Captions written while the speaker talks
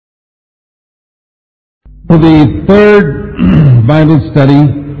For the third Bible study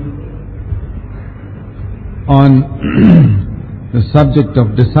on the subject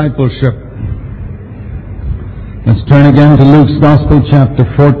of discipleship, let's turn again to Luke's Gospel, chapter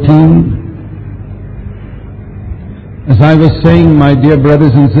 14. As I was saying, my dear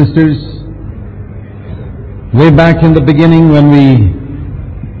brothers and sisters, way back in the beginning when we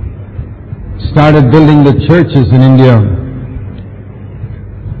started building the churches in India,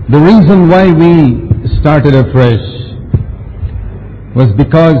 the reason why we started afresh was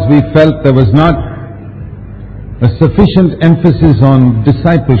because we felt there was not a sufficient emphasis on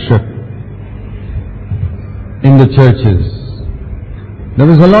discipleship in the churches. There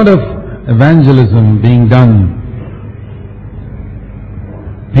was a lot of evangelism being done.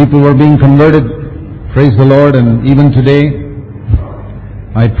 People were being converted, praise the Lord, and even today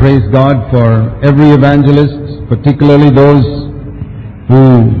I praise God for every evangelist, particularly those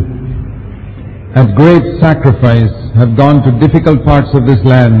who at great sacrifice have gone to difficult parts of this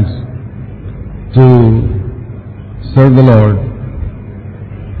land to serve the Lord.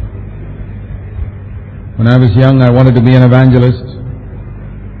 When I was young, I wanted to be an evangelist,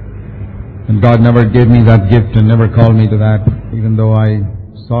 and God never gave me that gift and never called me to that, even though I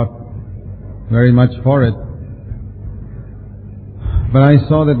sought very much for it. But I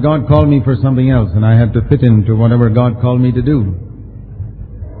saw that God called me for something else, and I had to fit into whatever God called me to do,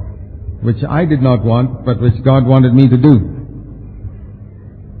 which I did not want, but which God wanted me to do.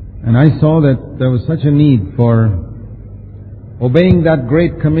 And I saw that there was such a need for obeying that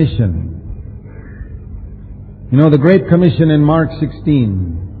Great Commission. You know, the Great Commission in Mark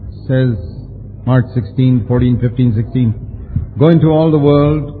 16 says, Mark 16, 14, 15, 16, go into all the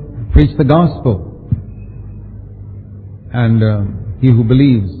world, preach the gospel, and he who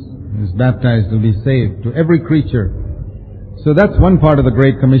believes and is baptized will be saved, to every creature. So that's one part of the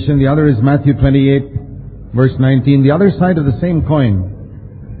Great Commission. The other is Matthew 28, verse 19. The other side of the same coin,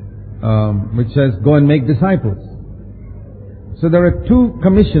 which says, go and make disciples. So there are two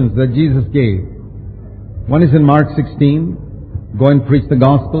commissions that Jesus gave. One is in Mark 16, go and preach the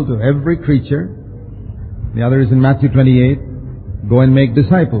gospel to every creature. The other is in Matthew 28, go and make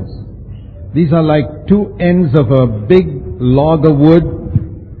disciples. These are like two ends of a big log of wood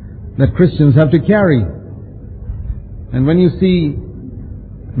that Christians have to carry. And when you see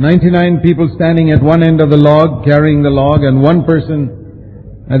 99 people standing at one end of the log, carrying the log, and one person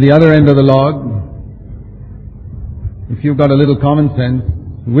at the other end of the log, if you've got a little common sense,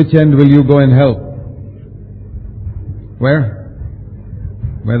 which end will you go and help? Where?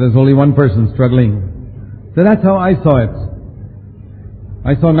 Where there's only one person struggling. So that's how I saw it.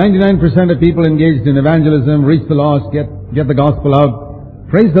 I saw 99% of people engaged in evangelism, reach the lost, get the gospel out.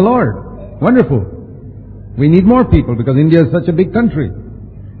 Praise the Lord. Wonderful. We need more people because India is such a big country.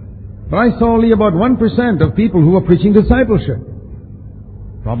 But I saw only about 1% of people who were preaching discipleship.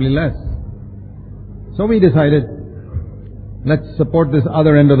 Probably less. So we decided, let's support this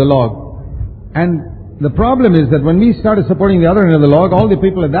other end of the log. And the problem is that when we started supporting the other end of the log, all the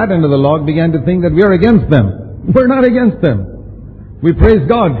people at that end of the log began to think that we are against them. We're not against them. We praise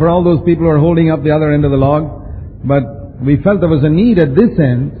God for all those people who are holding up the other end of the log. But we felt there was a need at this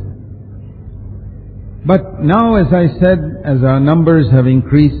end. But now, as I said, as our numbers have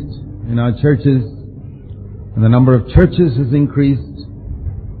increased in our churches, and the number of churches has increased,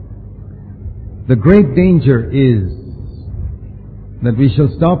 the great danger is that we shall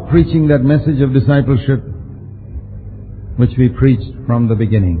stop preaching that message of discipleship which we preached from the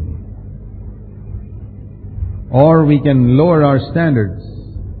beginning. Or we can lower our standards.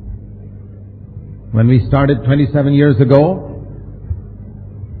 When we started 27 years ago,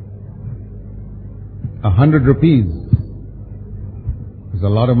 100 rupees was a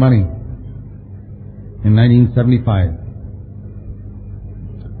lot of money in 1975.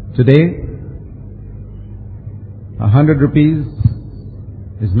 Today, 100 rupees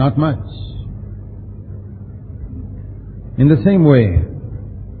is not much. In the same way,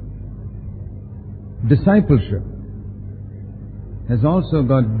 discipleship has also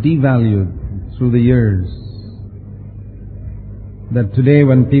got devalued through the years. That today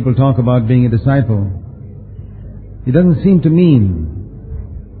when people talk about being a disciple, it doesn't seem to mean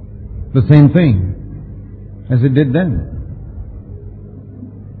the same thing as it did then.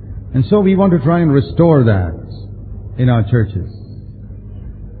 And so we want to try and restore that in our churches.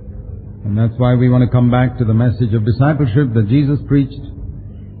 And that's why we want to come back to the message of discipleship that Jesus preached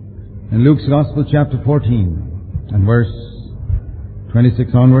in Luke's Gospel, chapter 14, and verse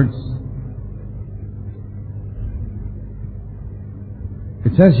 26 onwards.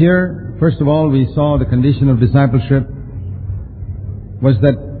 It says here, first of all, we saw the condition of discipleship was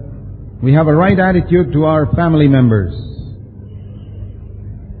that We have a right attitude to our family members.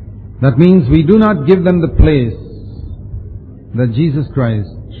 That means we do not give them the place that Jesus Christ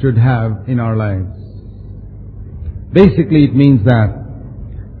should have in our lives. Basically, it means that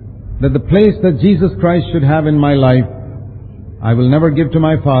the place that Jesus Christ should have in my life, I will never give to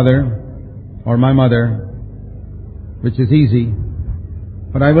my father or my mother, which is easy,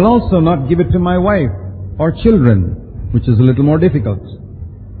 but I will also not give it to my wife or children, which is a little more difficult.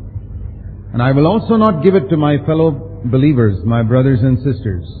 And I will also not give it to my fellow believers, my brothers and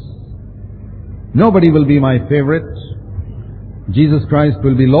sisters. Nobody will be my favorite. Jesus Christ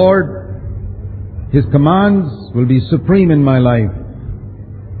will be Lord. His commands will be supreme in my life.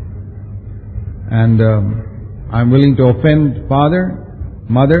 And I'm willing to offend father,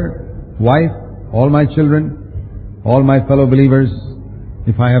 mother, wife, all my children, all my fellow believers,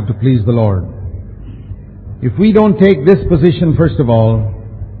 if I have to please the Lord. If we don't take this position, first of all,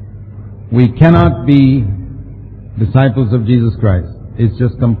 we cannot be disciples of Jesus Christ. It's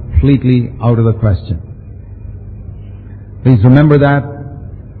just completely out of the question. Please remember that.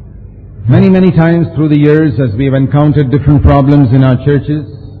 Many, many times through the years, as we've encountered different problems in our churches,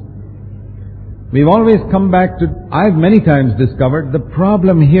 we've always come back to, I've many times discovered the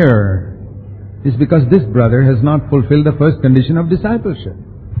problem here is because this brother has not fulfilled the first condition of discipleship.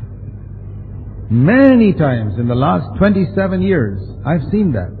 Many times in the last 27 years, I've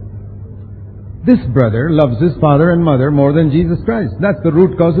seen that. This brother loves his father and mother more than Jesus Christ. That's the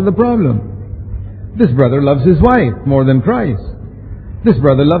root cause of the problem. This brother loves his wife more than Christ. This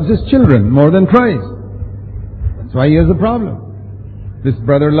brother loves his children more than Christ. That's why he has a problem. This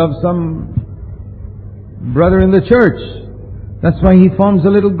brother loves some brother in the church. That's why he forms a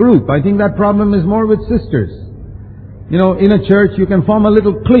little group. I think that problem is more with sisters. You know, in a church you can form a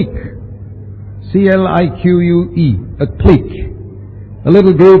little clique. C-L-I-Q-U-E. A clique. A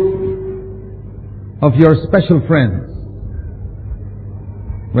little group of your special friends,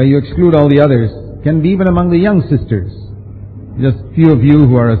 where you exclude all the others. Can be even among the young sisters. Just few of you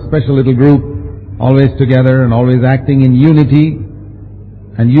who are a special little group, always together and always acting in unity,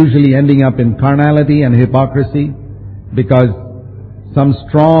 and usually ending up in carnality and hypocrisy, because some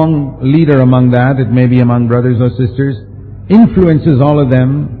strong leader among that, it may be among brothers or sisters, influences all of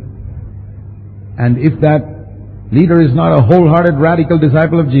them. And if that leader is not a wholehearted radical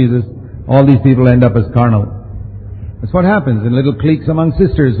disciple of Jesus, all these people end up as carnal. That's what happens in little cliques among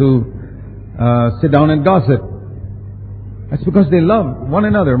sisters who sit down and gossip. That's because they love one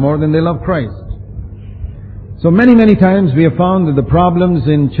another more than they love Christ. So many, many times we have found that the problems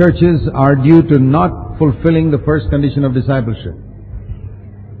in churches are due to not fulfilling the first condition of discipleship.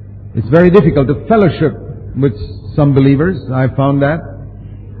 It's very difficult to fellowship with some believers. I found that.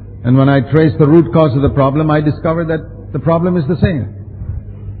 And when I trace the root cause of the problem, I discover that the problem is the same.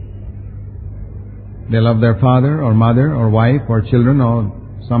 They love their father or mother or wife or children or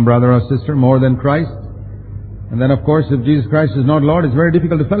some brother or sister more than Christ. And then of course, if Jesus Christ is not Lord, it's very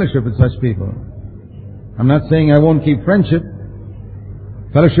difficult to fellowship with such people. I'm not saying I won't keep friendship.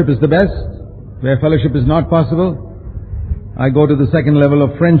 Fellowship is the best. Where fellowship is not possible, I go to the second level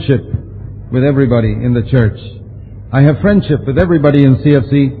of friendship with everybody in the church. I have friendship with everybody in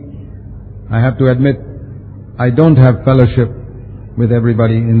CFC. I have to admit, I don't have fellowship with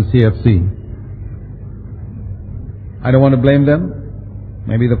everybody in CFC. I don't want to blame them.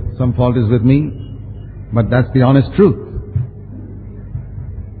 Maybe some fault is with me, but that's the honest truth.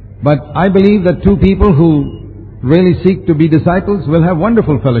 But I believe that two people who really seek to be disciples will have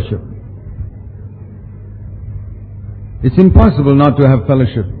wonderful fellowship. It's impossible not to have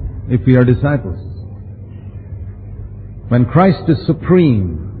fellowship if we are disciples. When Christ is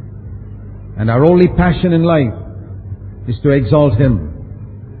supreme and our only passion in life is to exalt Him,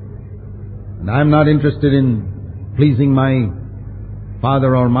 and I'm not interested in pleasing my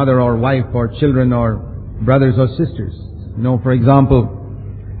father or mother or wife or children or brothers or sisters. You know, for example,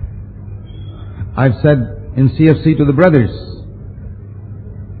 I've said in CFC to the brothers,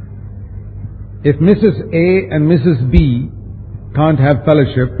 if Mrs. A and Mrs. B can't have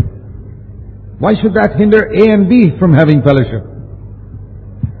fellowship, why should that hinder A and B from having fellowship?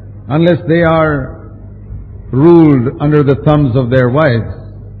 Unless they are ruled under the thumbs of their wives.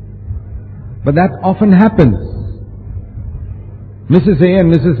 But that often happens. Mrs. A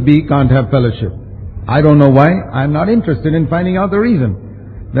and Mrs. B can't have fellowship. I don't know why. I'm not interested in finding out the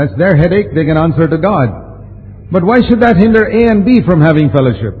reason. That's their headache. They can answer to God. But why should that hinder A and B from having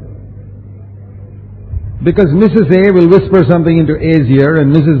fellowship? Because Mrs. A will whisper something into A's ear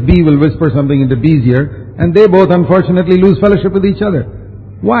and Mrs. B will whisper something into B's ear, and they both unfortunately lose fellowship with each other.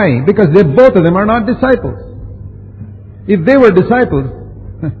 Why? Because both of them are not disciples. If they were disciples,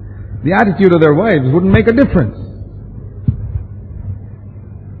 the attitude of their wives wouldn't make a difference.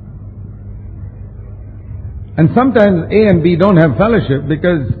 And sometimes A and B don't have fellowship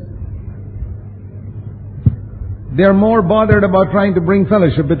because they're more bothered about trying to bring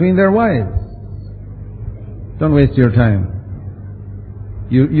fellowship between their wives. Don't waste your time.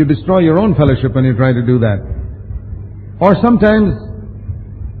 You destroy your own fellowship when you try to do that. Or sometimes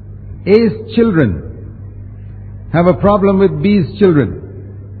A's children have a problem with B's children.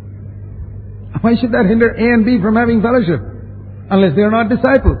 Why should that hinder A and B from having fellowship? Unless they are not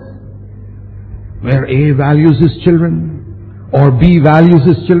disciples. Where A values his children or B values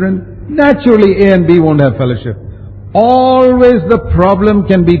his children, naturally A and B won't have fellowship. Always the problem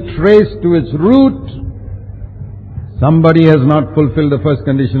can be traced to its root. Somebody has not fulfilled the first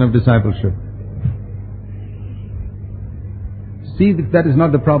condition of discipleship. See if that is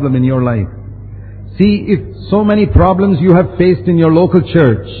not the problem in your life. See if so many problems you have faced in your local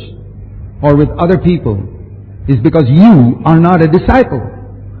church or with other people is because you are not a disciple.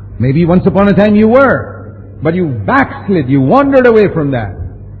 Maybe once upon a time you were, but you backslid, you wandered away from that.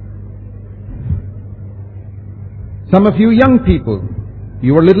 Some of you young people,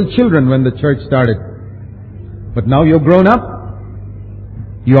 you were little children when the church started. But now you're grown up.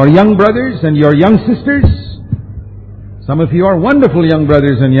 You are young brothers and you are young sisters. Some of you are wonderful young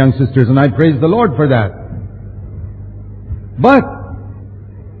brothers and young sisters, and I praise the Lord for that. But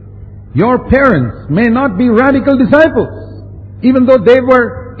your parents may not be radical disciples, even though they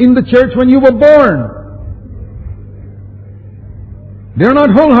were in the church when you were born. They're not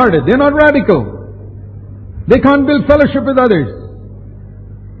wholehearted. They're not radical. They can't build fellowship with others.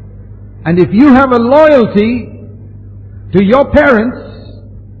 And if you have a loyalty to your parents,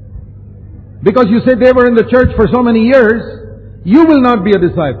 because you said they were in the church for so many years, you will not be a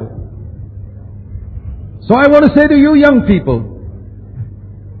disciple. So I want to say to you young people,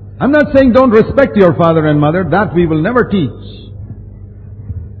 I'm not saying don't respect your father and mother. That we will never teach.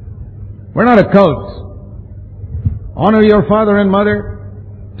 We're not a cult. Honor your father and mother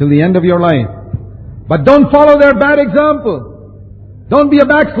till the end of your life. But don't follow their bad example. Don't be a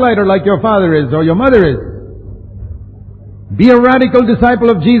backslider like your father is or your mother is. Be a radical disciple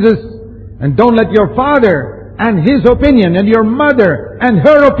of Jesus, and don't let your father and his opinion and your mother and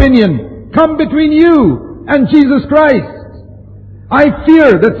her opinion come between you and Jesus Christ. I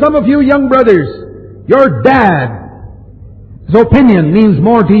fear that some of you young brothers, your dad's opinion means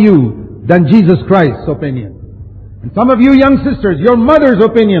more to you than Jesus Christ's opinion. And some of you young sisters, your mother's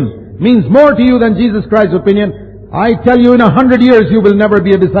opinion means more to you than Jesus Christ's opinion. I tell you, in 100 years you will never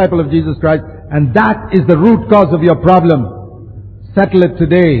be a disciple of Jesus Christ, and that is the root cause of your problem. Settle it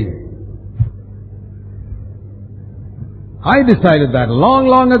today. I decided that long,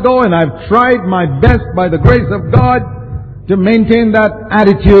 long ago, and I've tried my best by the grace of God to maintain that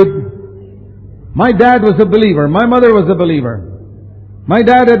attitude. My dad was a believer. My mother was a believer. My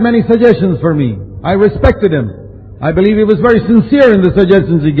dad had many suggestions for me. I respected him. I believe he was very sincere in the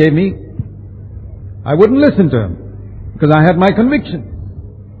suggestions he gave me. I wouldn't listen to him because I had my conviction.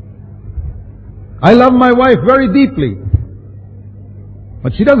 I love my wife very deeply,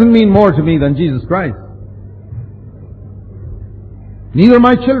 but she doesn't mean more to me than Jesus Christ. Neither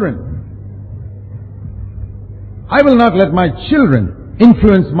my children. I will not let my children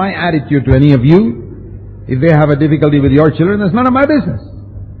influence my attitude to any of you. If they have a difficulty with your children, that's none of my business.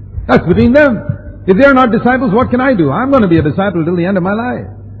 That's between them. If they're not disciples, what can I do? I'm going to be a disciple till the end of my life.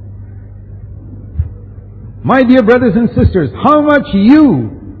 My dear brothers and sisters, how much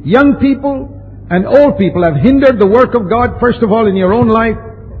you, young people and old people, have hindered the work of God, first of all in your own life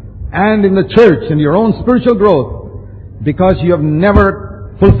and in the church and your own spiritual growth, because you have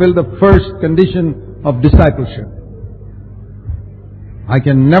never fulfilled the first condition of discipleship. I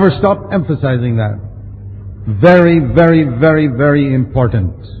can never stop emphasizing that. Very, very, very, very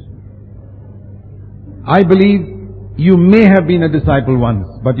important. I believe you may have been a disciple once,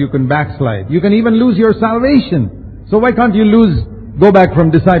 but you can backslide. You can even lose your salvation. So why can't you go back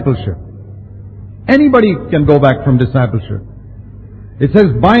from discipleship? Anybody can go back from discipleship. It says,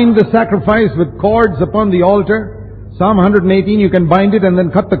 bind the sacrifice with cords upon the altar. Psalm 118, you can bind it and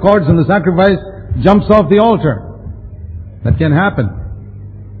then cut the cords and the sacrifice jumps off the altar. That can happen.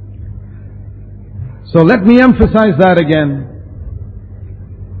 So let me emphasize that again.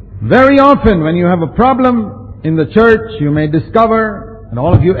 Very often when you have a problem in the church, you may discover, and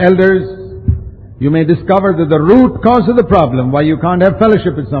all of you elders, you may discover that the root cause of the problem, why you can't have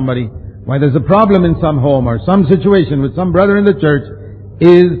fellowship with somebody, why there's a problem in some home or some situation with some brother in the church,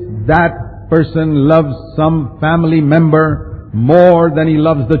 is that person loves some family member more than he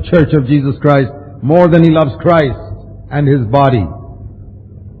loves the church of Jesus Christ, more than he loves Christ and His body.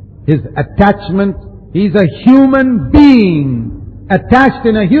 his attachment. He's a human being, attached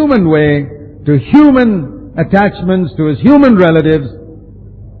in a human way to human attachments, to his human relatives,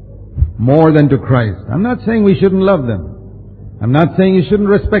 more than to Christ. I'm not saying we shouldn't love them. I'm not saying you shouldn't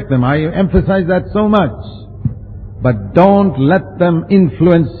respect them. I emphasize that so much. But don't let them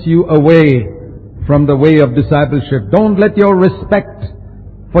influence you away from the way of discipleship. Don't let your respect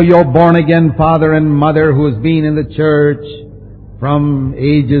for your born-again father and mother who has been in the church from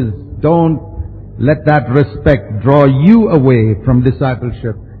ages, don't let that respect draw you away from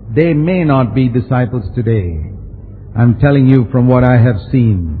discipleship. They may not be disciples today. I'm telling you from what I have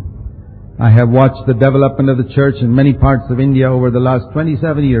seen. I have watched the development of the church in many parts of India over the last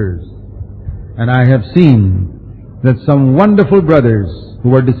 27 years. And I have seen that some wonderful brothers who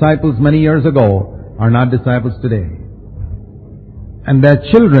were disciples many years ago are not disciples today. And their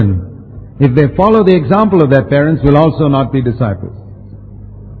children, if they follow the example of their parents, will also not be disciples.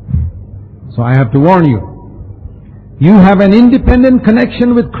 So I have to warn you. You have an independent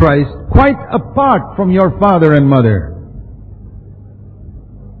connection with Christ quite apart from your father and mother.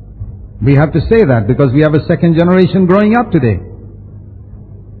 We have to say that because we have a second generation growing up today.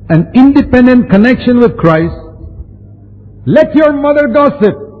 An independent connection with Christ. Let your mother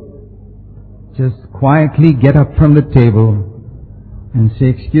gossip. Just quietly get up from the table and say,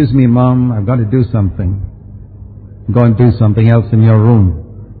 "Excuse me, Mom, I've got to do something." Go and do something else in your room.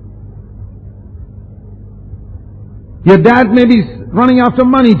 Your dad may be running after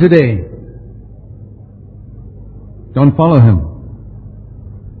money today. Don't follow him.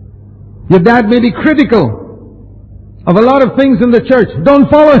 Your dad may be critical of a lot of things in the church. Don't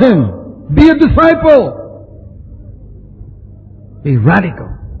follow him. Be a disciple. Be radical.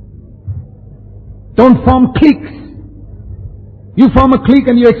 Don't form cliques. You form a clique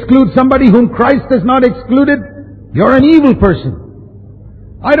and you exclude somebody whom Christ has not excluded, you're an evil person.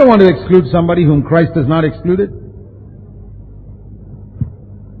 I don't want to exclude somebody whom Christ has not excluded.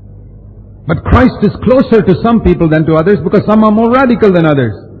 But Christ is closer to some people than to others because some are more radical than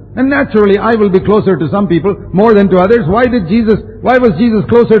others. And naturally, I will be closer to some people more than to others. Why was Jesus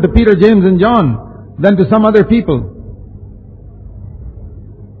closer to Peter, James, and John than to some other people?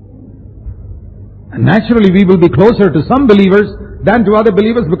 And naturally, we will be closer to some believers than to other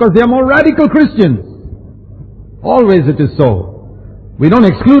believers because they are more radical Christians. Always it is so. We don't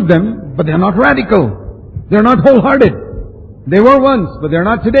exclude them, but they are not radical. They are not wholehearted. They were once, but they are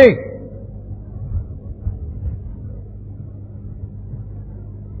not today.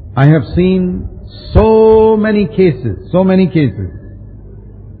 I have seen so many cases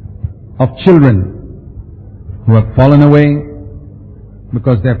of children who have fallen away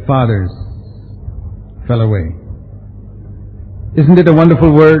because their fathers fell away. Isn't it a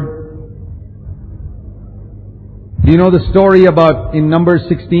wonderful word? Do you know the story about, in Numbers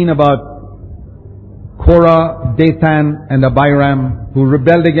 16, about Korah, Dathan, and Abiram who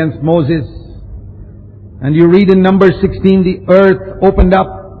rebelled against Moses? And you read in Numbers 16, the earth opened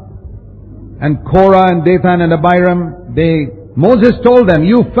up, and Korah and Dathan and Abiram, Moses told them,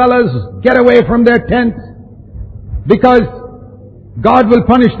 "You fellas, get away from their tent, because God will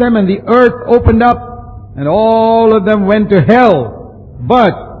punish them." And the earth opened up, and all of them went to hell.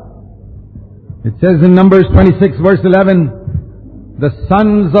 But it says in Numbers 26 verse 11, the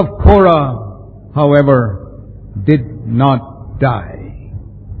sons of Korah, however, did not die.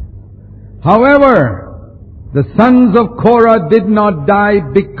 However, the sons of Korah did not die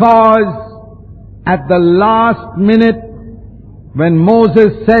because at the last minute, when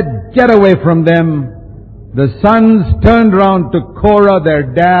Moses said, "Get away from them," the sons turned round to Korah, their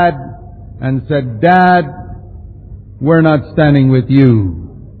dad, and said, "Dad, we're not standing with you.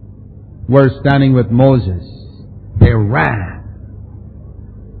 We're standing with Moses." They ran.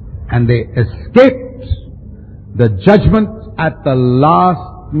 And they escaped the judgment at the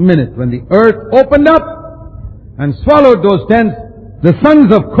last minute. When the earth opened up and swallowed those tents, the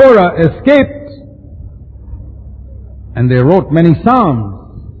sons of Korah escaped. And they wrote many psalms.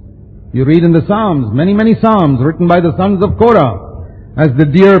 You read in the Psalms, many psalms written by the sons of Korah. As the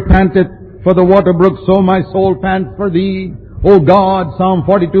deer panteth for the water brook, so my soul pants for thee, O God. Psalm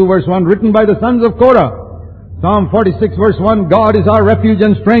 42 verse 1, written by the sons of Korah. Psalm 46 verse 1, God is our refuge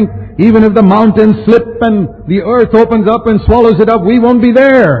and strength. Even if the mountains slip and the earth opens up and swallows it up, we won't be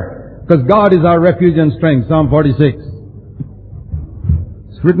there, because God is our refuge and strength. Psalm 46.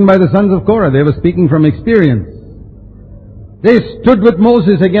 It's written by the sons of Korah. They were speaking from experience. They stood with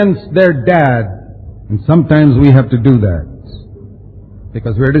Moses against their dad. And sometimes we have to do that,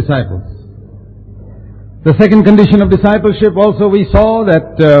 because we're disciples. The second condition of discipleship also, we saw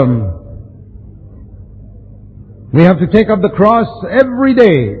that we have to take up the cross every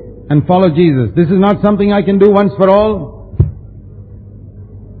day and follow Jesus. This is not something I can do once for all.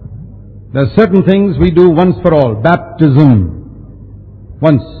 There are certain things we do once for all. Baptism.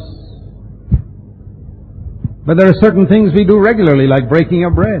 Once. But there are certain things we do regularly, like breaking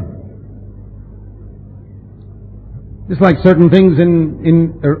of bread. Just like certain things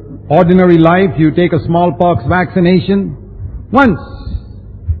in ordinary life, you take a smallpox vaccination once.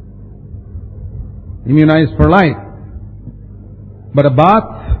 Immunized for life. But a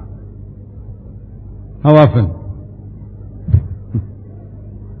bath, how often?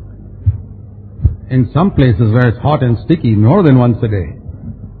 In some places where it's hot and sticky, more than once a day.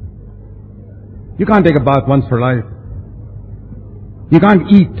 You can't take a bath once for life. You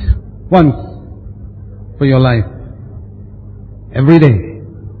can't eat once for your life. Every day.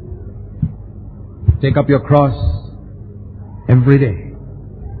 Take up your cross every day.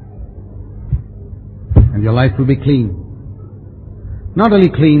 And your life will be clean. Not only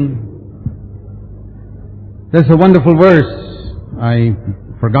clean, there's a wonderful verse. I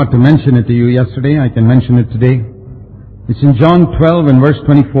forgot to mention it to you yesterday. I can mention it today. It's in John 12 and verse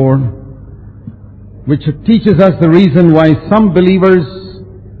 24, which teaches us the reason why some believers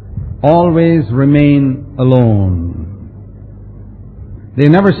always remain alone. They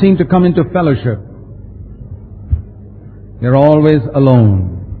never seem to come into fellowship. They're always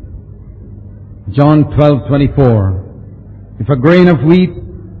alone. John 12:24. If a grain of wheat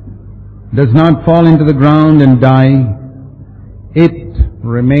does not fall into the ground and die, it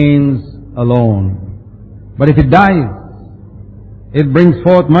remains alone. But if it dies, it brings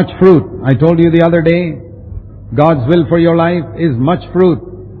forth much fruit. I told you the other day, God's will for your life is much fruit.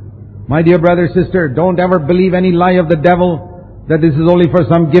 My dear brother, sister, don't ever believe any lie of the devil that this is only for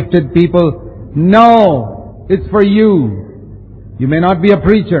some gifted people. No, it's for you. You may not be a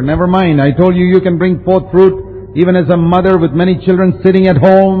preacher, never mind. I told you you can bring forth fruit even as a mother with many children sitting at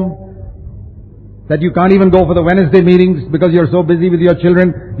home, that you can't even go for the Wednesday meetings because you're so busy with your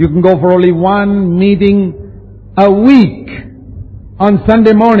children. You can go for only one meeting a week on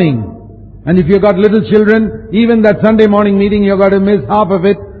Sunday morning. And if you've got little children, even that Sunday morning meeting, you've got to miss half of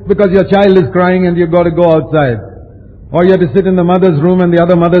it because your child is crying and you've got to go outside. Or you have to sit in the mother's room and the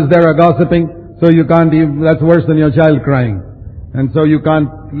other mothers there are gossiping, so you can't even, that's worse than your child crying. And so you can't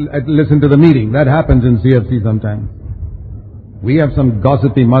listen to the meeting. That happens in CFC sometimes. We have some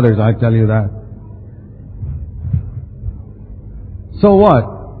gossipy mothers, I tell you that. So what?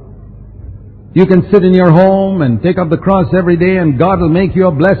 You can sit in your home and take up the cross every day and God will make you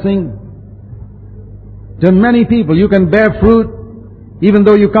a blessing. To many people, you can bear fruit even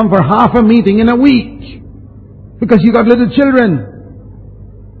though you come for half a meeting in a week because you got little children.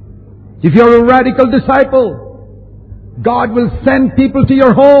 If you're a radical disciple, God will send people to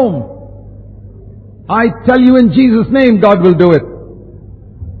your home. I tell you in Jesus' name, God will do it.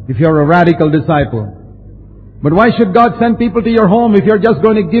 If you're a radical disciple. But why should God send people to your home if you're just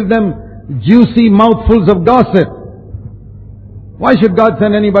going to give them juicy mouthfuls of gossip? Why should God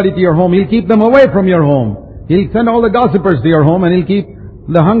send anybody to your home? He'll keep them away from your home. He'll send all the gossipers to your home and He'll keep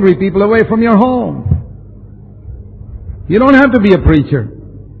the hungry people away from your home. You don't have to be a preacher.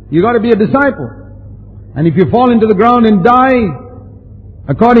 You got to be a disciple. And if you fall into the ground and die,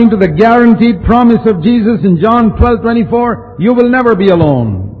 according to the guaranteed promise of Jesus in John 12:24, you will never be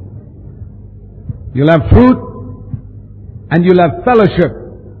alone. You'll have fruit and you'll have fellowship.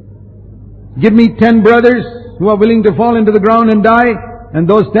 Give me 10 brothers who are willing to fall into the ground and die, and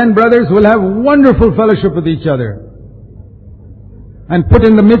those 10 brothers will have wonderful fellowship with each other. And put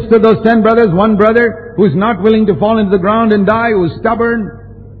in the midst of those 10 brothers, one brother who is not willing to fall into the ground and die, who is stubborn,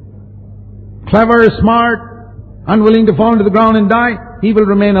 clever, smart, unwilling to fall into the ground and die, he will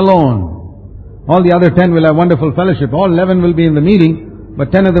remain alone. All the other 10 will have wonderful fellowship. All 11 will be in the meeting,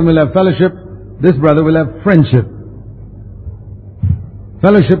 but 10 of them will have fellowship. This brother will have friendship.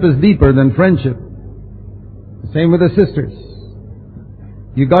 Fellowship is deeper than friendship. Same with the sisters.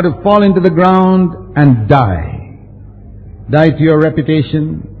 You got to fall into the ground and die. Die to your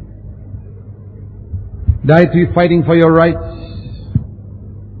reputation. Die to fighting for your rights.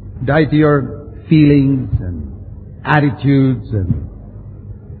 Die to your feelings and attitudes and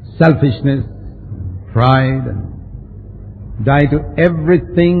selfishness, pride, and die to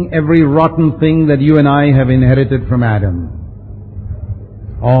everything, every rotten thing that you and I have inherited from Adam.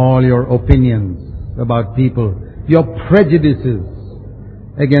 All your opinions about people, your prejudices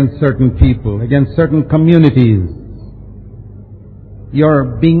against certain people, against certain communities, your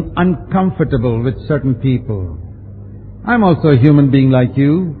being uncomfortable with certain people. I'm also a human being like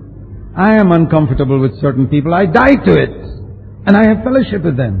you. I am uncomfortable with certain people. I die to it. And I have fellowship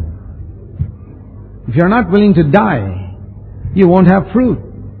with them. If you're not willing to die, you won't have fruit.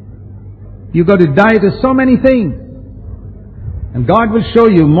 You've got to die to so many things. And God will show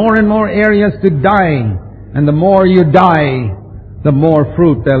you more and more areas to die. And the more you die, the more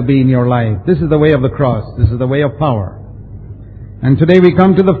fruit there'll be in your life. This is the way of the cross. This is the way of power. And today we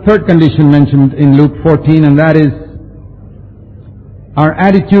come to the third condition mentioned in Luke 14, and that is our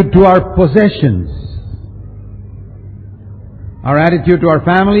attitude to our possessions. Our attitude to our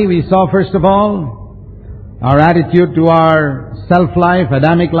family, we saw first of all. Our attitude to our self-life,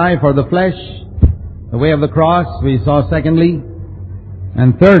 Adamic life, or the flesh, the way of the cross, we saw secondly.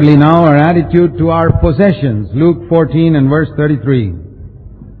 And thirdly now, our attitude to our possessions, Luke 14 and verse 33.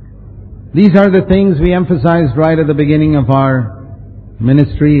 These are the things we emphasized right at the beginning of our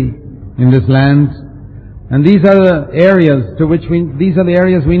ministry in this land. And these are the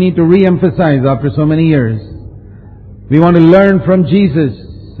areas we need to re-emphasize after so many years. We want to learn from Jesus,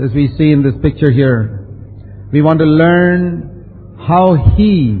 as we see in this picture here. We want to learn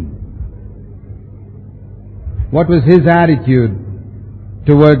what was His attitude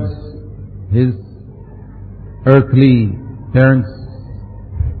towards His earthly parents,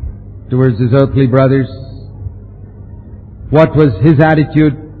 towards His earthly brothers. What was His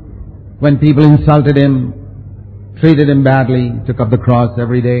attitude when people insulted Him, treated Him badly, took up the cross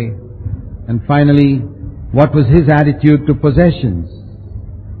every day? And finally, what was His attitude to possessions?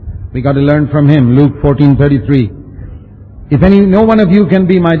 We got to learn from Him. Luke 14:33. If no one of you can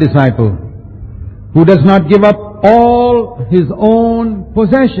be my disciple, who does not give up all his own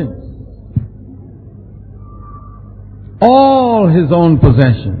possessions. All his own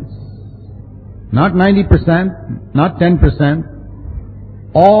possessions. Not 90%, not 10%.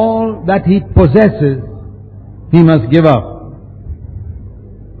 All that he possesses, he must give up.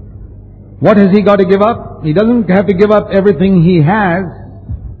 What has he got to give up? He doesn't have to give up everything he has.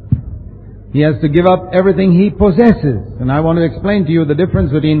 He has to give up everything he possesses. And I want to explain to you the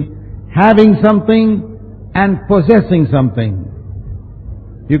difference between having something and possessing something.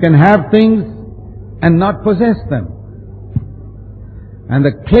 You can have things and not possess them. And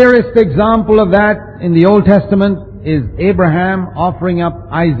the clearest example of that in the Old Testament is Abraham offering up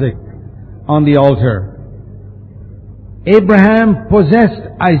Isaac on the altar. Abraham possessed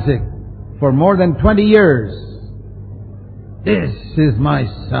Isaac for more than 20 years. This is my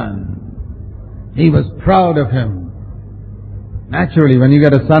son. He was proud of him. Naturally, when you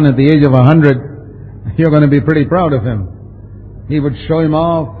get a son at the age of 100, you're going to be pretty proud of him. He would show him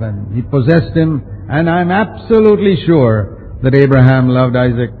off, and he possessed him. And I'm absolutely sure that Abraham loved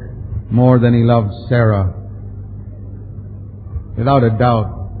Isaac more than he loved Sarah. Without a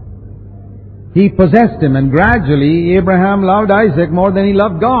doubt. He possessed him, and gradually Abraham loved Isaac more than he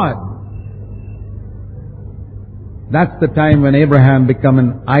loved God. That's the time when Abraham became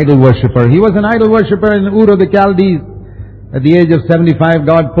an idol worshipper. He was an idol worshipper in Ur of the Chaldees. At the age of 75,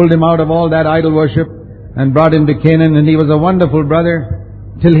 God pulled him out of all that idol worship and brought him to Canaan, and he was a wonderful brother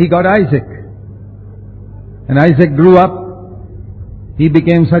till he got Isaac. And Isaac grew up. He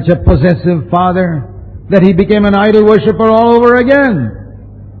became such a possessive father that he became an idol worshipper all over again.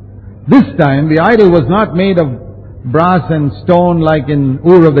 This time, the idol was not made of brass and stone like in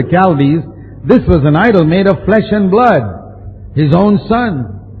Ur of the Chaldees. This was an idol made of flesh and blood, his own son.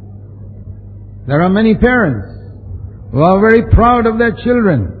 There are many parents who are very proud of their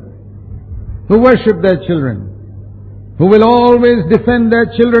children, who worship their children, who will always defend their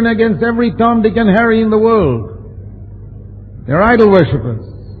children against every Tom, Dick and Harry in the world. They're idol worshippers.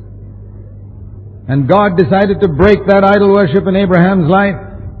 And God decided to break that idol worship in Abraham's life.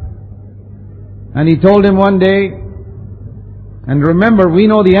 And He told him one day, and remember, we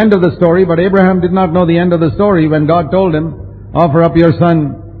know the end of the story, but Abraham did not know the end of the story when God told him, offer up your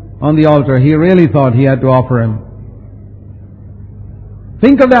son on the altar. He really thought he had to offer him.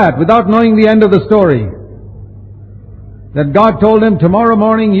 Think of that, without knowing the end of the story. That God told him, tomorrow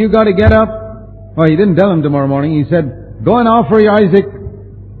morning you got to get up. Well, He didn't tell him tomorrow morning. He said, go and offer your Isaac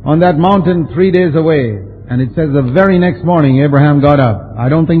on that mountain 3 days away. And it says the very next morning Abraham got up. I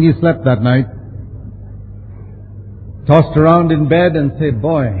don't think he slept that night. Tossed around in bed and said,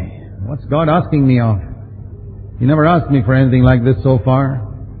 boy, what's God asking me of? He never asked me for anything like this so far.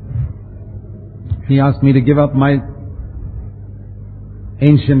 He asked me to give up my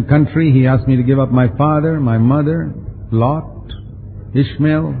ancient country. He asked me to give up my father, my mother, Lot,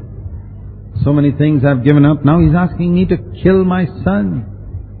 Ishmael. So many things I've given up. Now He's asking me to kill my son.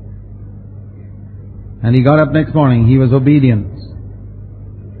 And he got up next morning. He was obedient.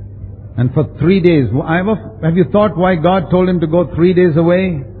 And for 3 days, have you thought why God told him to go 3 days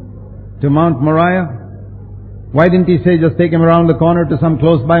away to Mount Moriah? Why didn't He say just take him around the corner to some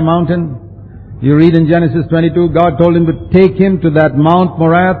close by mountain? You read in Genesis 22, God told him to take him to that Mount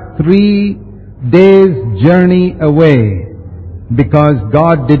Moriah 3 days journey away, because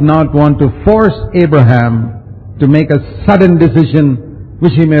God did not want to force Abraham to make a sudden decision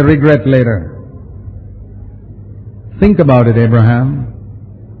which he may regret later. Think about it, Abraham.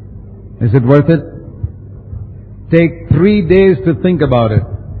 Is it worth it? Take 3 days to think about it.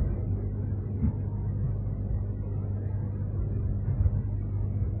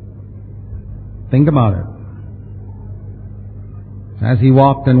 Think about it. As he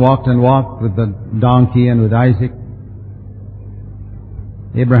walked and walked and walked with the donkey and with Isaac,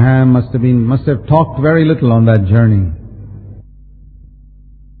 Abraham must have talked very little on that journey.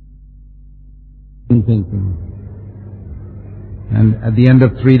 Thinking. And at the end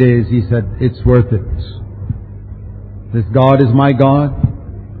of 3 days he said, it's worth it. This God is my God,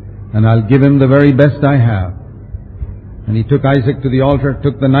 and I'll give him the very best I have. And he took Isaac to the altar,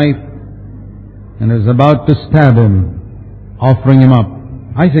 took the knife, and was about to stab him, offering him up.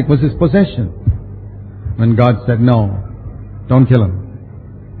 Isaac was his possession. When God said, no, don't kill him.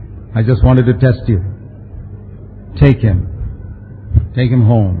 I just wanted to test you. Take him. Take him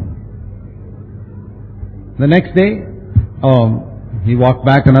home. The next day, he walked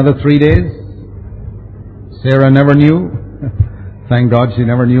back another 3 days. Sarah never knew. Thank God she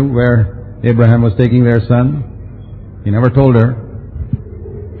never knew where Abraham was taking their son. He never told her.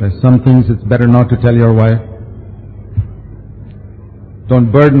 There's some things it's better not to tell your wife.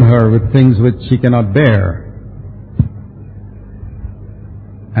 Don't burden her with things which she cannot bear.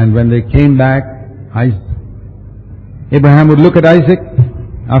 And when they came back, Abraham would look at Isaac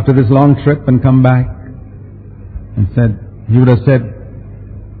after this long trip and come back and he would have said,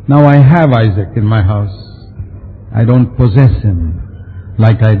 now I have Isaac in my house. I don't possess him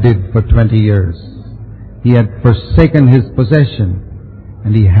like I did for 20 years. He had forsaken his possession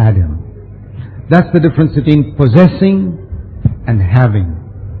and he had him. That's the difference between possessing and having.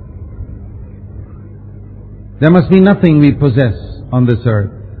 There must be nothing we possess on this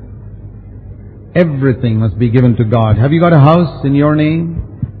earth. Everything must be given to God. Have you got a house in your name?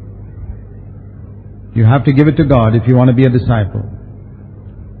 You have to give it to God if you want to be a disciple.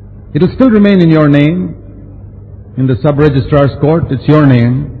 It will still remain in your name. In the sub-registrar's court, it's your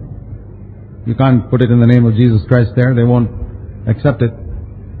name. You can't put it in the name of Jesus Christ there. They won't accept it.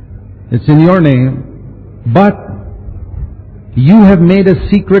 It's in your name. But you have made a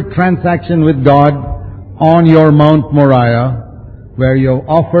secret transaction with God on your Mount Moriah, where you have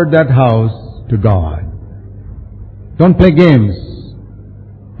offered that house to God. Don't play games.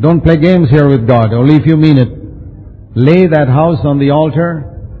 Don't play games here with God, only if you mean it. Lay that house on the altar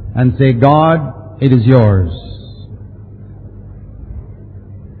and say, God, it is yours.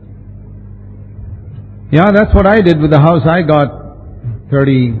 Yeah, that's what I did with the house I got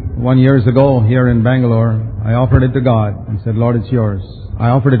 31 years ago here in Bangalore. I offered it to God and said, Lord, it's yours. I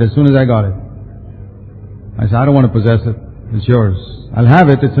offered it as soon as I got it. I said, I don't want to possess it. It's yours. I'll have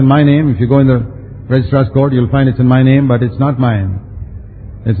it. It's in my name. If you go in the registrar's court, you'll find it's in my name, but it's not mine.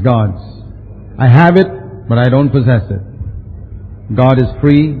 It's God's. I have it, but I don't possess it. God is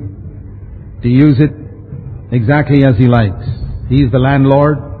free to use it exactly as He likes. He's the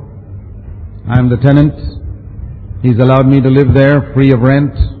landlord. I'm the tenant. He's allowed me to live there free of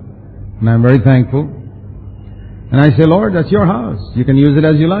rent, and I'm very thankful. And I say, Lord, that's your house. You can use it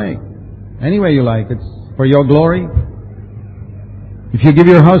as you like. Any way you like. It's for your glory. If you give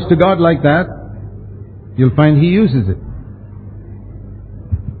your house to God like that, you'll find He uses it.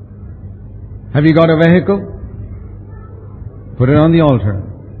 Have you got a vehicle? Put it on the altar.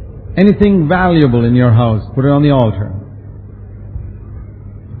 Anything valuable in your house, put it on the altar.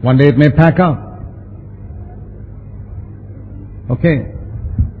 One day it may pack up. Okay.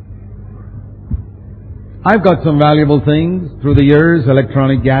 I've got some valuable things through the years,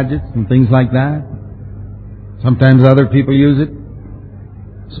 electronic gadgets and things like that. Sometimes other people use it,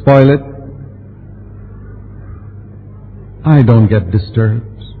 spoil it. I don't get disturbed.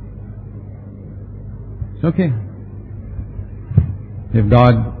 It's okay. If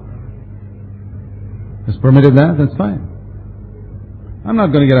God has permitted that, that's fine. I'm not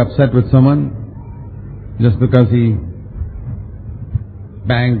going to get upset with someone just because he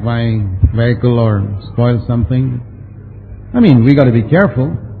banged my vehicle or spoiled something. I mean, we got to be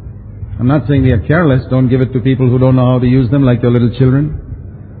careful. I'm not saying we are careless. Don't give it to people who don't know how to use them, like your little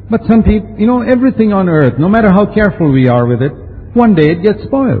children. But some people, everything on earth, no matter how careful we are with it, one day it gets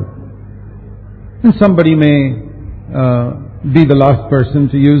spoiled. And somebody may be the last person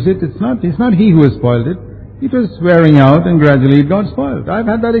to use it. It's not he who has spoiled it. It was wearing out and gradually it got spoiled. I've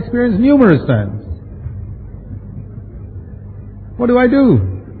had that experience numerous times. What do?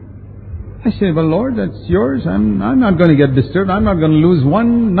 I say, well, Lord, that's yours. I'm not going to get disturbed. I'm not going to lose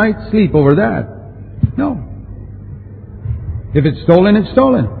one night's sleep over that. No. If it's stolen, it's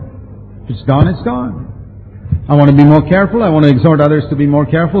stolen. If it's gone, it's gone. I want to be more careful. I want to exhort others to be more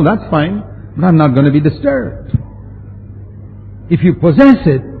careful. That's fine. But I'm not going to be disturbed. If you possess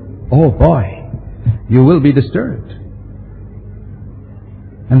it, oh boy, you will be disturbed.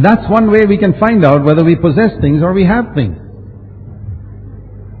 And that's one way we can find out whether we possess things or we have things.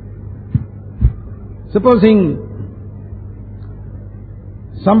 Supposing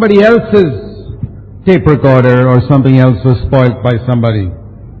somebody else's tape recorder or something else was spoiled by somebody.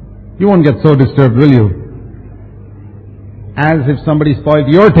 You won't get so disturbed, will you? As if somebody spoiled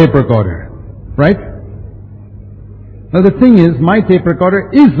your tape recorder. Right? Now the thing is, my tape recorder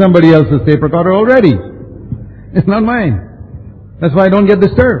is somebody else's tape recorder already. It's not mine. That's why I don't get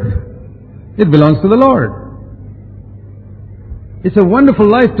disturbed. It belongs to the Lord. It's a wonderful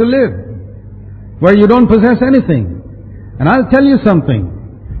life to live, where you don't possess anything. And I'll tell you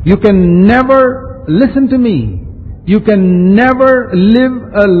something. You can never, listen to me, you can never live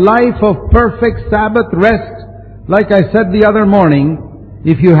a life of perfect Sabbath rest, like I said the other morning,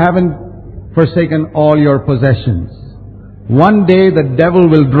 if you haven't forsaken all your possessions. One day the devil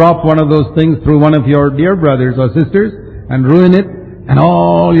will drop one of those things through one of your dear brothers or sisters and ruin it, and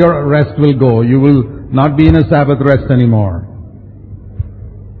all your rest will go. You will not be in a Sabbath rest anymore.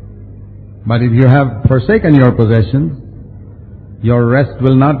 But if you have forsaken your possessions, your rest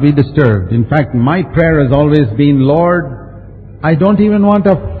will not be disturbed. In fact, my prayer has always been, Lord, I don't even want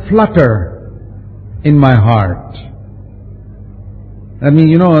a flutter in my heart. I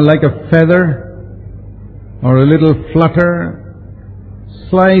mean, like a feather or a little flutter,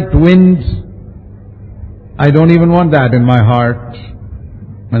 slight wind. I don't even want that in my heart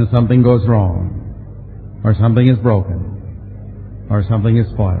when something goes wrong, or something is broken, or something is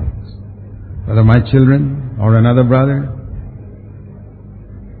spoiled. Whether my children or another brother.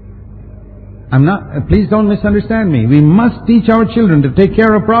 Please don't misunderstand me. We must teach our children to take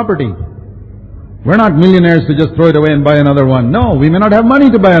care of property. We're not millionaires to just throw it away and buy another one. No, we may not have money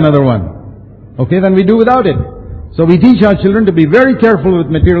to buy another one. Okay, then we do without it. So we teach our children to be very careful with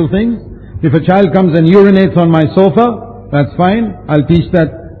material things. If a child comes and urinates on my sofa, that's fine. I'll teach that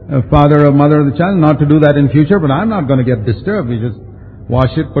father or mother of the child not to do that in future, but I'm not going to get disturbed. We just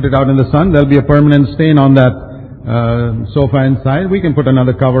wash it, put it out in the sun. There'll be a permanent stain on that sofa inside. We can put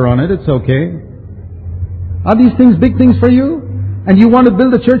another cover on it. It's okay. Are these things big things for you? And you want to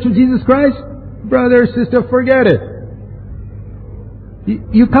build the church of Jesus Christ? Brother, sister, forget it.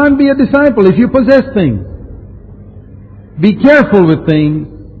 You can't be a disciple if you possess things. Be careful with things,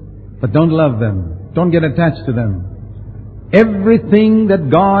 but don't love them. Don't get attached to them. Everything that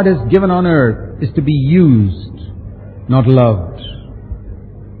God has given on earth is to be used, not loved.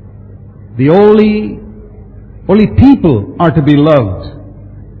 The only people are to be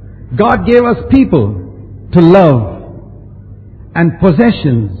loved. God gave us people to love and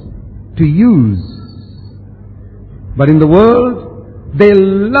possessions to use. But in the world, they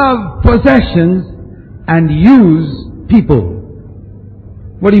love possessions and use people.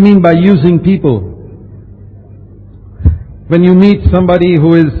 What do you mean by using people? When you meet somebody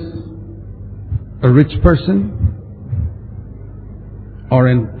who is a rich person or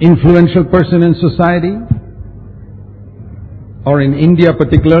an influential person in society, or in India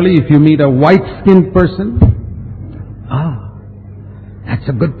particularly, if you meet a white-skinned person, that's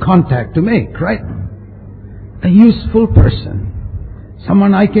a good contact to make, right? A useful person.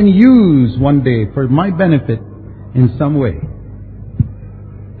 Someone I can use one day for my benefit in some way.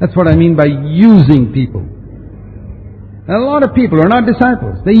 That's what I mean by using people. And a lot of people are not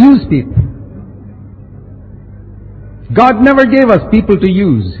disciples. They use people. God never gave us people to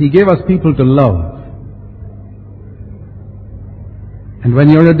use. He gave us people to love. And when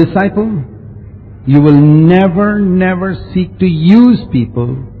you're a disciple, you will never seek to use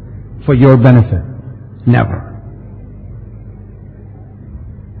people for your benefit. Never.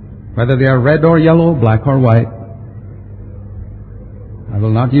 Whether they are red or yellow, black or white, I will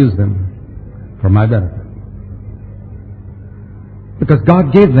not use them for my benefit. Because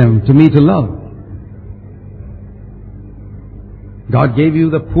God gave them to me to love. God gave you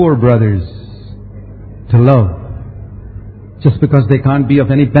the poor brothers to love. Just because they can't be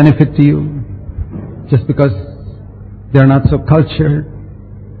of any benefit to you, just because they're not so cultured,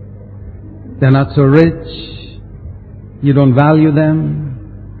 they're not so rich, you don't value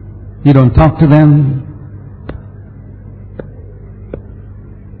them, you don't talk to them.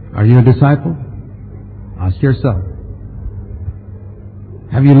 Are you a disciple? Ask yourself.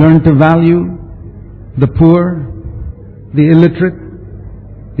 Have you learned to value the poor, the illiterate,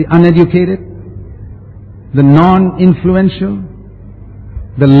 the uneducated, the non-influential,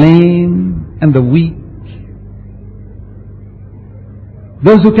 the lame and the weak.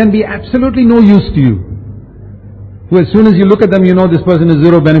 Those who can be absolutely no use to you. Who as soon as you look at them, you know this person is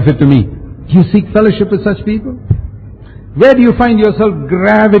zero benefit to me. Do you seek fellowship with such people? Where do you find yourself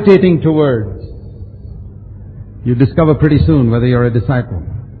gravitating towards? You discover pretty soon whether you're a disciple.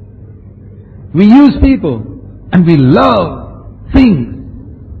 We use people and we love things.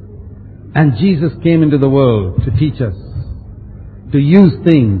 And Jesus came into the world to teach us to use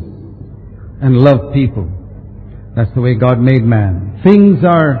things and love people. That's the way God made man. Things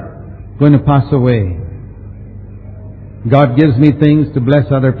are going to pass away. God gives me things to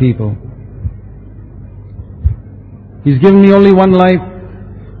bless other people. He's given me only one life.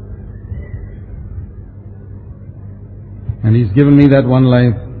 And He's given me that one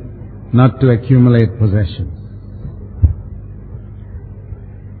life not to accumulate possessions.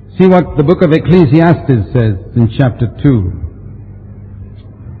 See what the book of Ecclesiastes says in chapter 2.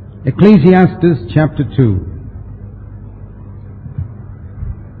 Ecclesiastes chapter 2.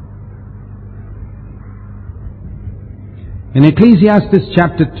 In Ecclesiastes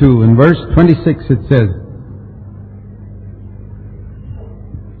chapter 2, in verse 26 it says,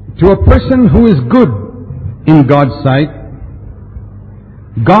 to a person who is good in God's sight,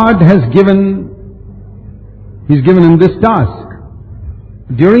 God has He's given him this task.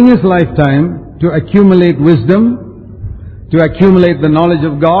 During his lifetime, to accumulate wisdom, to accumulate the knowledge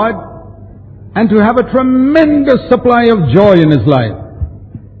of God, and to have a tremendous supply of joy in his life.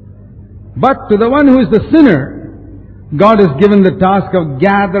 But to the one who is the sinner, God has given the task of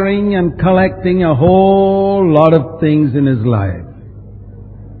gathering and collecting a whole lot of things in his life.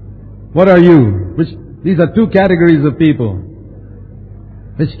 What are you? These are two categories of people.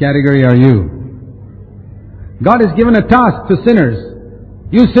 Which category are you? God has given a task to sinners.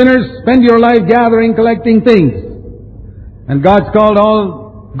 You sinners spend your life gathering, collecting things. And God's called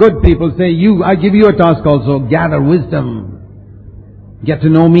all good people, say, I give you a task also, gather wisdom. Get to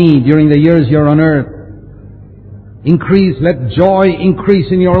know me during the years you're on earth. Increase, let joy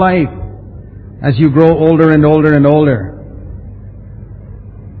increase in your life as you grow older and older and older.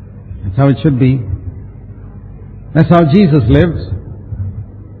 That's how it should be. That's how Jesus lives.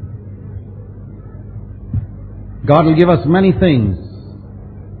 God will give us many things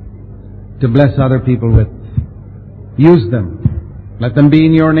to bless other people with. Use them. Let them be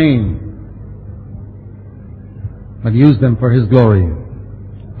in your name. But use them for His glory.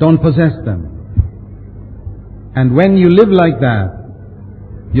 Don't possess them. And when you live like that,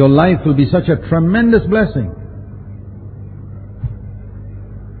 your life will be such a tremendous blessing.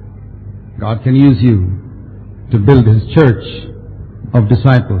 God can use you to build His church of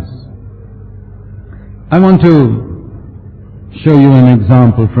disciples. I want to show you an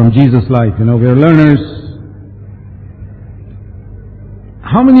example from Jesus' life. You know, we are learners.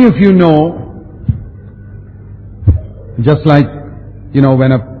 How many of you know, just like, you know,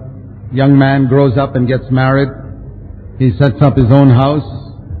 when a young man grows up and gets married, he sets up his own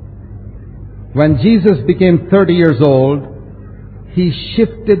house. When Jesus became 30 years old, He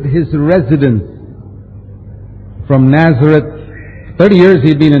shifted His residence from Nazareth. 30 years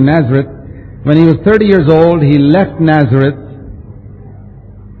he'd been in Nazareth. When he was 30 years old, he left Nazareth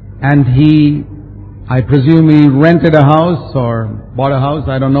and I presume he rented a house or bought a house,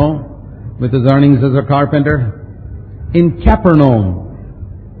 I don't know, with his earnings as a carpenter, in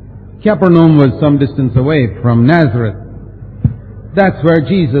Capernaum. Capernaum was some distance away from Nazareth. That's where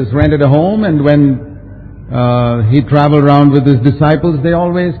Jesus rented a home, and when he traveled around with his disciples, they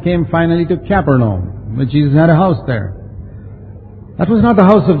always came finally to Capernaum, where Jesus had a house there. That was not the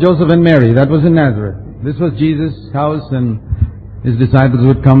house of Joseph and Mary. That was in Nazareth. This was Jesus' house, and His disciples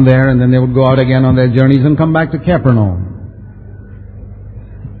would come there, and then they would go out again on their journeys and come back to Capernaum.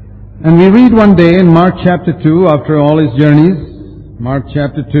 And we read one day in Mark chapter 2, after all his journeys, Mark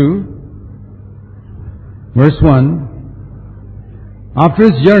chapter 2, verse 1, after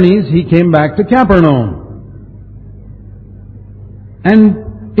his journeys, He came back to Capernaum.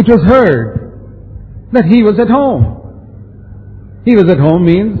 And it was heard that He was at home. He was at home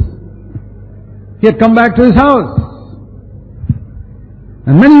means He had come back to His house.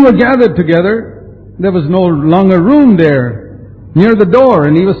 And many were gathered together. There was no longer room there near the door,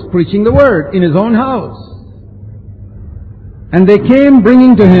 and He was preaching the word in His own house. And they came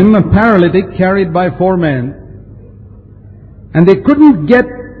bringing to Him a paralytic carried by 4 men. And they couldn't get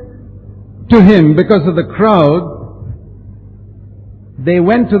to Him because of the crowd. They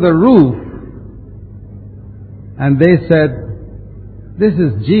went to the roof and they said, "This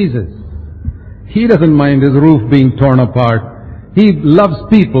is Jesus. He doesn't mind His roof being torn apart. He loves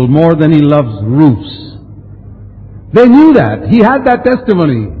people more than He loves roofs. They knew that. He had that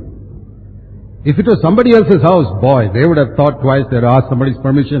testimony. If it was somebody else's house, boy, they would have thought twice. They'd ask somebody's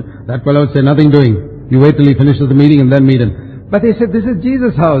permission. That fellow would say, nothing doing. You wait till he finishes the meeting and then meet him. But they said, this is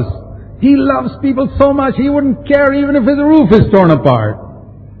Jesus' house. He loves people so much, He wouldn't care even if his roof is torn apart.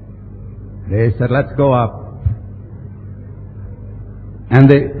 They said, let's go up. And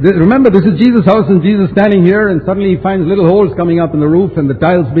they remember, this is Jesus' house and Jesus standing here, and suddenly he finds little holes coming up in the roof and the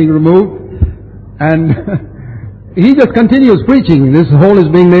tiles being removed. And he just continues preaching. This hole is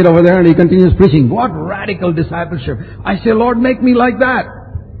being made over there and he continues preaching. What radical discipleship. I say, Lord, make me like that.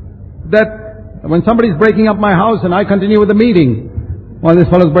 That when somebody's breaking up my house and I continue with the meeting, while this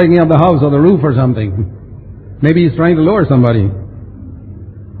fellow's breaking up the house or the roof or something. Maybe he's trying to lure somebody.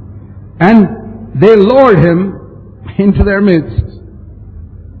 And they lured him into their midst.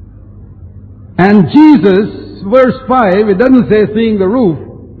 And Jesus, verse 5, it doesn't say seeing the roof.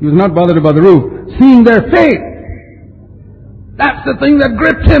 He was not bothered about the roof. Seeing their faith. That's the thing that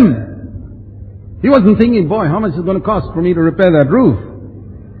gripped him. He wasn't thinking, boy, how much is it going to cost for me to repair that roof?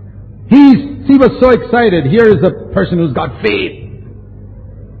 He was so excited. Here is a person who's got faith.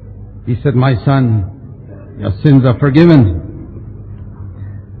 He said, my son, your sins are forgiven.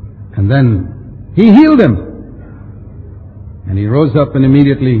 And then He healed him. And he rose up and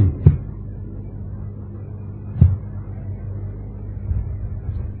immediately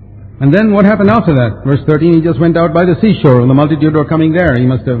And then what happened after that? Verse 13, he just went out by the seashore and the multitude were coming there. He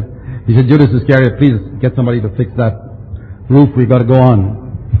said, Judas Iscariot, please get somebody to fix that roof. We've got to go on.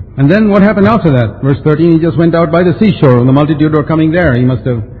 And then what happened after that? Verse 13, he just went out by the seashore and the multitude were coming there. He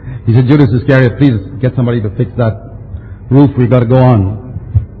said, Judas Iscariot, please get somebody to fix that roof. We've got to go on.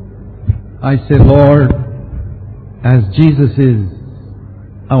 I said, Lord, as Jesus is,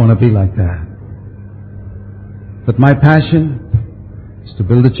 I want to be like that. But my passion is to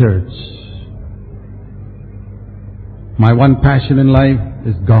build a church. My one passion in life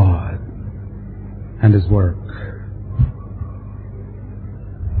is God and His work.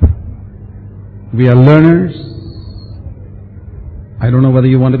 We are learners. I don't know whether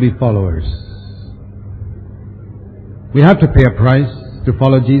you want to be followers. We have to pay a price to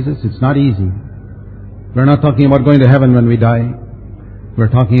follow Jesus. It's not easy. We're not talking about going to heaven when we die. We're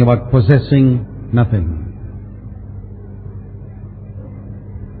talking about possessing nothing.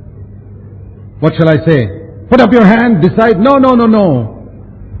 What shall I say? Put up your hand, decide. No.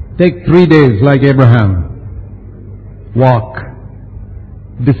 Take 3 days like Abraham. Walk.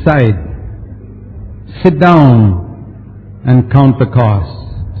 Decide. Sit down and count the costs.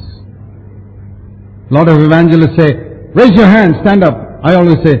 A lot of evangelists say, raise your hand, stand up. I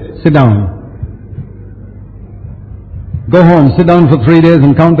always say, sit down. Go home, sit down for 3 days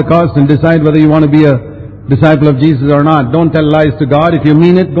and count the cost and decide whether you want to be a disciple of Jesus or not. Don't tell lies to God. If you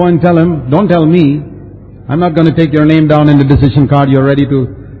mean it, go and tell Him. Don't tell me. I'm not going to take your name down in the decision card. You're ready to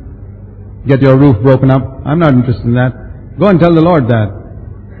get your roof broken up. I'm not interested in that. Go and tell the Lord that.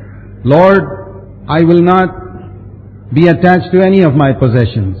 Lord, I will not be attached to any of my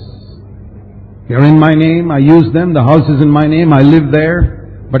possessions. They're in my name. I use them. The house is in my name. I live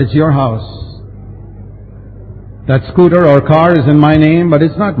there. But it's your house. That scooter or car is in my name, but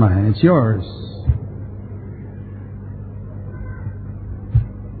it's not mine. It's yours.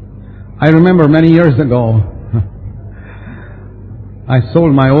 I remember many years ago, I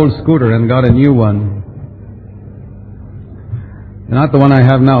sold my old scooter and got a new one. Not the one I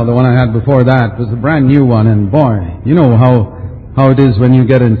have now, the one I had before that. It was a brand new one, and boy, you know how it is when you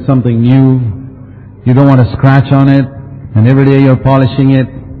get in something new. You don't want to scratch on it, and every day you're polishing it.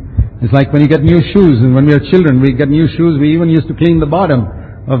 It's like when you get new shoes, and when we were children, we get new shoes, we even used to clean the bottom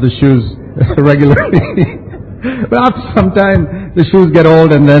of the shoes regularly. But after some time, the shoes get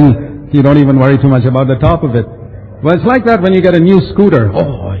old, and then you don't even worry too much about the top of it. Well, it's like that when you get a new scooter.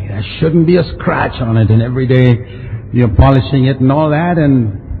 Oh, there shouldn't be a scratch on it, and every day you're polishing it and all that,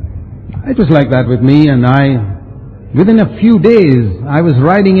 and it was like that with me, and within a few days, I was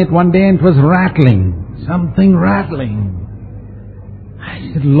riding it one day and it was rattling. Something rattling.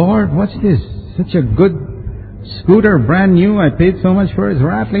 I said, Lord, what's this? Such a good scooter, brand new. I paid so much for it. It's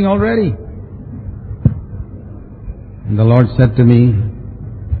rattling already. And the Lord said to me,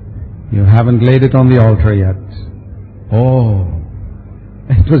 you haven't laid it on the altar yet. Oh,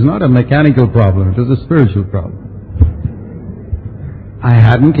 it was not a mechanical problem. It was a spiritual problem. I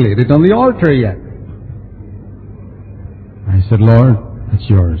hadn't laid it on the altar yet. I said, Lord, it's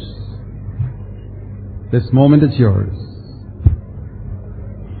yours. This moment it's yours.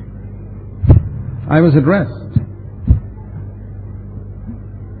 I was at rest.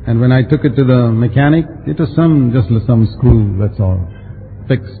 And when I took it to the mechanic, it was just some screw, that's all.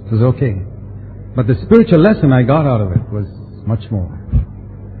 Fixed. It was okay. But the spiritual lesson I got out of it was much more.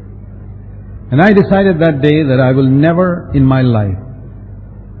 And I decided that day that I will never in my life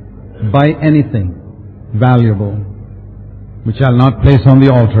buy anything valuable which I'll not place on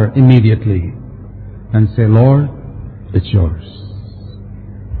the altar immediately and say, Lord, it's yours.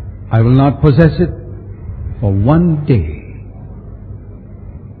 I will not possess it for one day.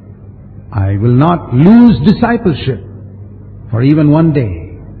 I will not lose discipleship for even one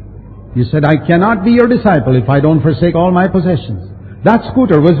day. You said, I cannot be your disciple if I don't forsake all my possessions. That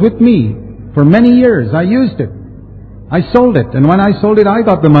scooter was with me for many years. I used it. I sold it. And when I sold it, I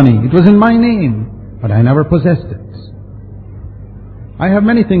got the money. It was in my name. But I never possessed it. I have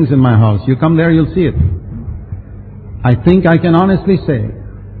many things in my house. You come there, you'll see it. I think I can honestly say,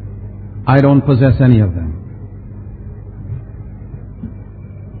 I don't possess any of them.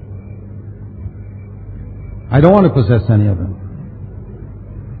 I don't want to possess any of them.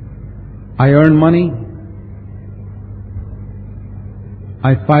 I earn money.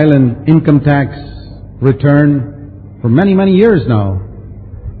 I file an income tax return for many, many years now.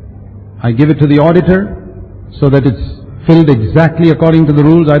 I give it to the auditor so that it's filled exactly according to the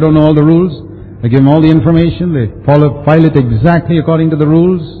rules. I don't know all the rules. I give them all the information. They file it exactly according to the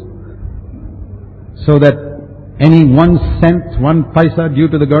rules so that any 1 cent, 1 paisa due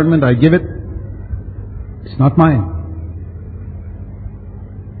to the government, I give it. It's not mine.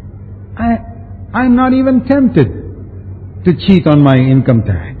 I'm not even tempted to cheat on my income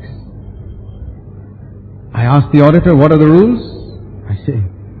tax. I ask the auditor, what are the rules? I say,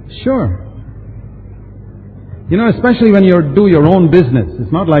 sure. You know, especially when you do your own business.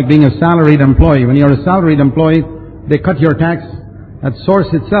 It's not like being a salaried employee. When you're a salaried employee, they cut your tax at source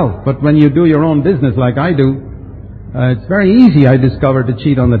itself. But when you do your own business like I do, it's very easy, I discovered, to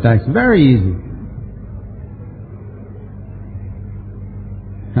cheat on the tax. Very easy.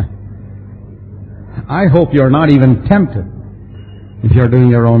 I hope you're not even tempted, if you're doing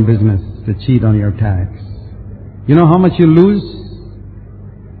your own business, to cheat on your tax. You know how much you lose?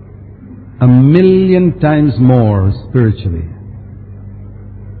 1,000,000 times more spiritually.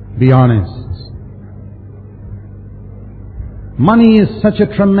 Be honest. Money is such a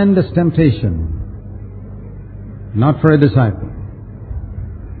tremendous temptation. Not for a disciple.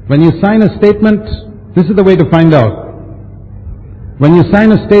 When you sign a statement, this is the way to find out. When you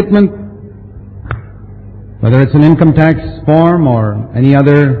sign a statement, whether it's an income tax form or any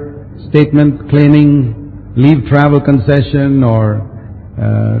other statement claiming leave travel concession or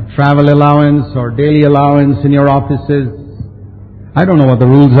travel allowance or daily allowance in your offices. I don't know what the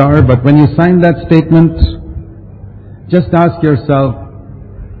rules are, but when you sign that statement, just ask yourself,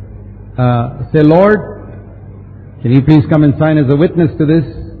 say, Lord, can you please come and sign as a witness to this?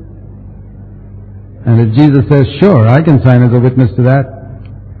 And if Jesus says, sure, I can sign as a witness to that,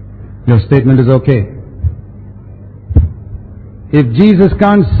 your statement is okay. If Jesus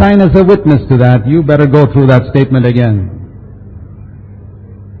can't sign as a witness to that, you better go through that statement again.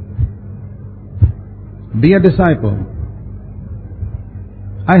 Be a disciple.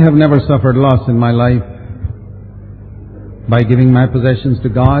 I have never suffered loss in my life by giving my possessions to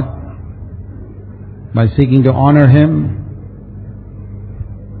God, by seeking to honor Him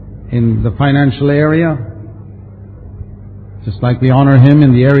in the financial area, just like we honor Him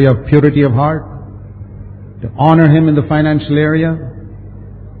in the area of purity of heart. To honor Him in the financial area,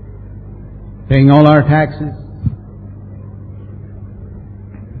 paying all our taxes.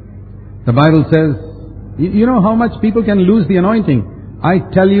 The Bible says, you know how much people can lose the anointing. I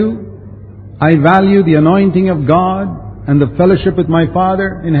tell you, I value the anointing of God and the fellowship with my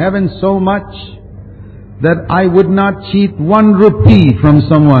Father in heaven so much that I would not cheat 1 rupee from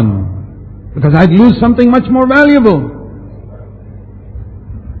someone, because I'd lose something much more valuable.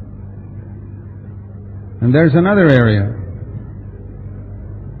 And there's another area,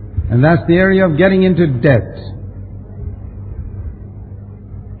 and that's the area of getting into debt.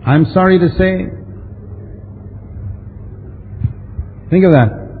 I'm sorry to say, think of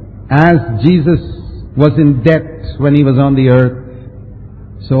that. As Jesus was in debt when He was on the earth,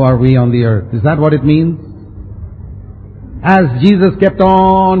 so are we on the earth. Is that what it means? As Jesus kept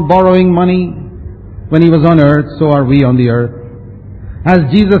on borrowing money when He was on earth, so are we on the earth. As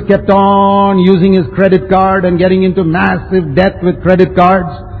Jesus kept on using His credit card and getting into massive debt with credit cards,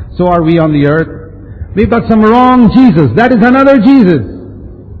 so are we on the earth. We've got some wrong Jesus. That is another Jesus.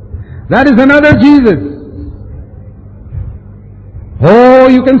 That is another Jesus. Oh,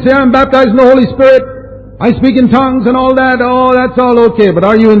 you can say, I'm baptized in the Holy Spirit, I speak in tongues and all that. Oh, that's all okay. But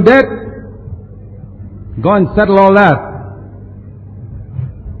are you in debt? Go and settle all that.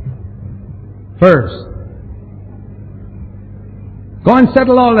 first. Go and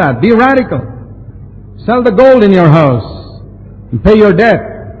settle all that. Be radical. Sell the gold in your house and pay your debt.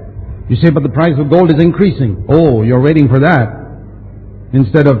 You say, but the price of gold is increasing. Oh, you're waiting for that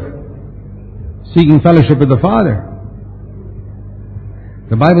instead of seeking fellowship with the Father.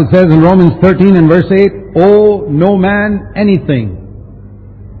 The Bible says in Romans 13 and verse 8, owe no man anything.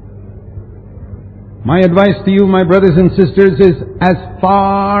 My advice to you, my brothers and sisters, is as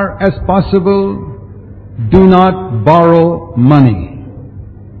far as possible, do not borrow money.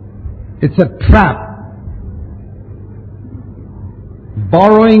 It's a trap.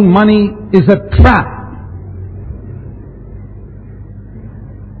 Borrowing money is a trap.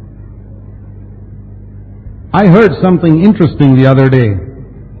 I heard something interesting the other day.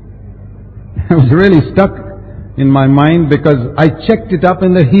 It was really stuck in my mind because I checked it up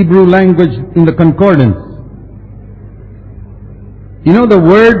in the Hebrew language in the concordance. You know, the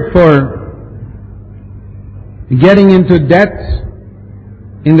word for getting into debt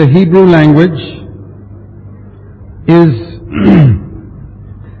in the Hebrew language is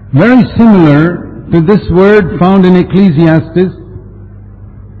very similar to this word found in Ecclesiastes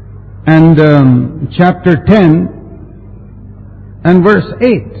and chapter 10 and verse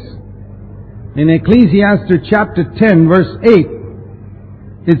 8. In Ecclesiastes chapter 10 verse 8,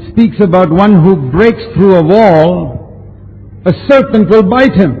 it speaks about one who breaks through a wall, a serpent will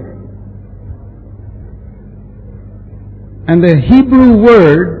bite him. And the Hebrew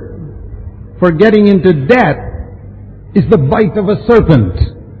word for getting into debt is the bite of a serpent.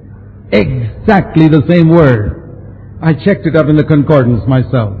 Exactly the same word. I checked it up in the concordance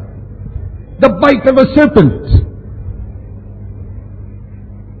myself. The bite of a serpent.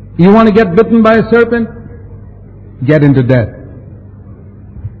 You want to get bitten by a serpent? Get into debt.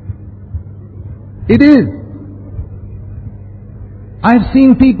 It is. I've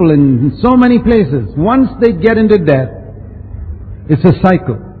seen people in so many places, once they get into debt, it's a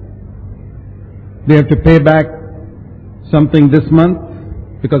cycle. They have to pay back something this month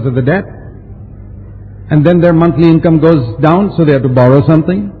because of the debt, and then their monthly income goes down, so they have to borrow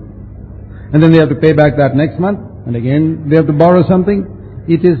something, and then they have to pay back that next month, and again they have to borrow something.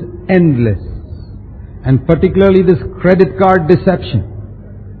 It is endless. And particularly this credit card deception.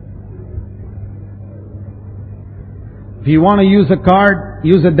 If you want to use a card,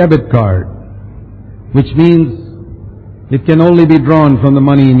 use a debit card, which means it can only be drawn from the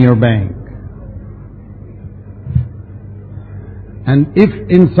money in your bank. And if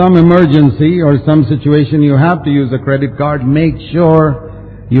in some emergency or some situation you have to use a credit card, make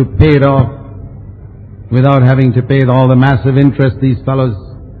sure you pay it off without having to pay all the massive interest these fellows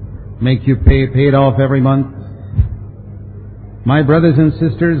make you pay it off every month. My brothers and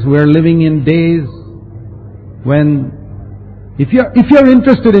sisters, we're living in days when if you're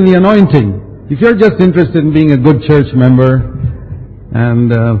interested in the anointing, if you're just interested in being a good church member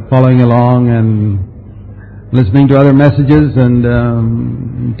and following along and listening to other messages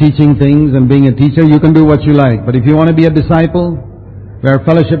and teaching things and being a teacher, you can do what you like. But if you want to be a disciple, where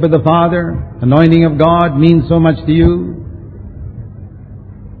fellowship with the Father, anointing of God means so much to you,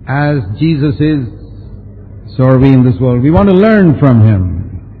 as Jesus is, so are we in this world. We want to learn from Him.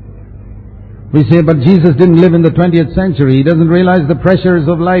 We say, but Jesus didn't live in the 20th century. He doesn't realize the pressures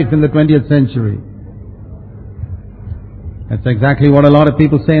of life in the 20th century. That's exactly what a lot of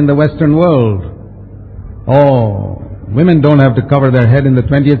people say in the Western world. Oh, women don't have to cover their head in the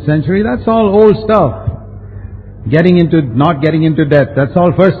 20th century. That's all old stuff. Not getting into debt. That's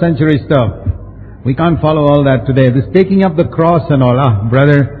all first century stuff. We can't follow all that today. This taking up the cross and all,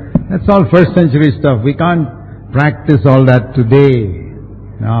 brother, that's all first century stuff. We can't practice all that today.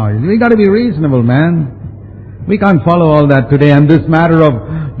 No, we got to be reasonable, man. We can't follow all that today. And this matter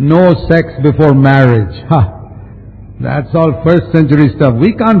of no sex before marriage, that's all first century stuff.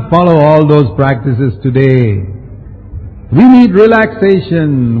 We can't follow all those practices today. We need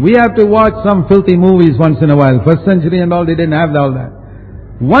relaxation. We have to watch some filthy movies once in a while. First century and all, they didn't have all that.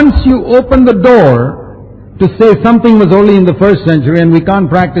 Once you open the door to say something was only in the first century and we can't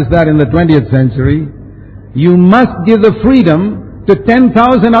practice that in the 20th century, you must give the freedom to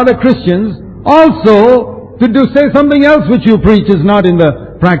 10,000 other Christians also to say something else which you preach is not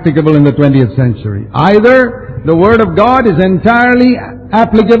practicable in the 20th century. Either the Word of God is entirely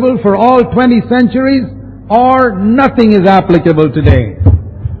applicable for all 20 centuries, or nothing is applicable today.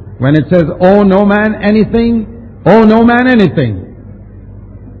 When it says, owe no man anything, owe no man anything.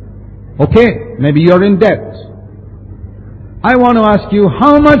 Okay, maybe you're in debt. I want to ask you,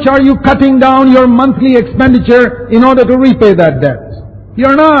 how much are you cutting down your monthly expenditure in order to repay that debt?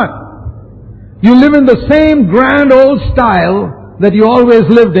 You're not. You live in the same grand old style that you always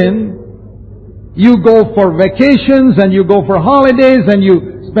lived in. You go for vacations and you go for holidays and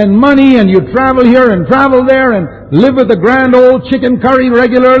you spend money and you travel here and travel there and live with the grand old chicken curry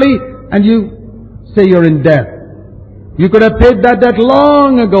regularly, and you say you're in debt. You could have paid that debt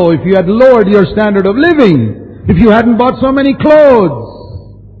long ago if you had lowered your standard of living, if you hadn't bought so many clothes,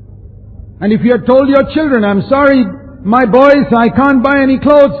 and if you had told your children, I'm sorry, my boys, I can't buy any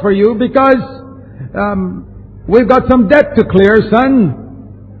clothes for you because we've got some debt to clear, son.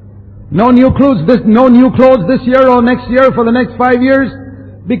 No new clothes this year or next year for the next 5 years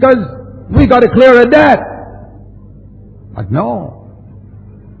because we got to clear a debt. But no.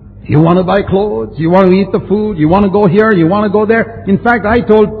 You want to buy clothes, you want to eat the food, you want to go here, you want to go there. In fact, I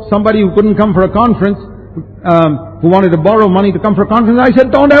told somebody who couldn't come for a conference, who wanted to borrow money to come for a conference, I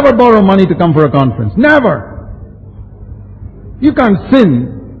said, don't ever borrow money to come for a conference. Never. You can't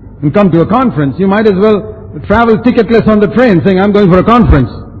sin and come to a conference. You might as well travel ticketless on the train saying, I'm going for a conference.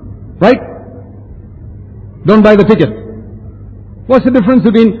 Right? Don't buy the ticket. What's the difference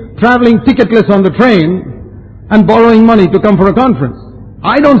between traveling ticketless on the train and borrowing money to come for a conference?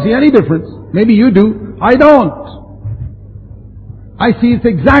 I don't see any difference. Maybe you do. I don't. I see it's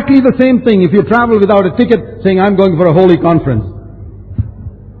exactly the same thing if you travel without a ticket saying, I'm going for a holy conference.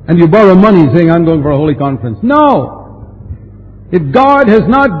 And you borrow money saying, I'm going for a holy conference. No. If God has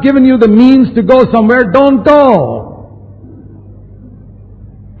not given you the means to go somewhere, don't go.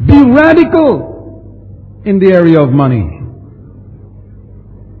 Be radical in the area of money.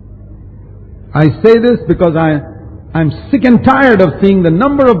 I say this because I'm sick and tired of seeing the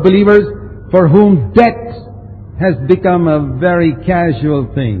number of believers for whom debt has become a very casual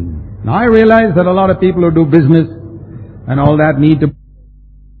thing. Now I realize that a lot of people who do business and all that need to...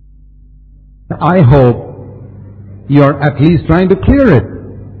 I hope you're at least trying to clear it.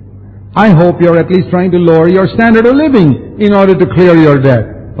 I hope you're at least trying to lower your standard of living in order to clear your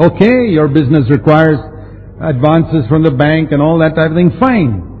debt. Okay, your business requires advances from the bank and all that type of thing.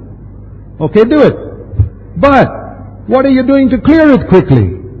 Fine. Okay, do it. But what are you doing to clear it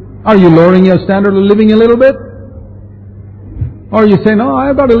quickly? Are you lowering your standard of living a little bit? Or you say, no,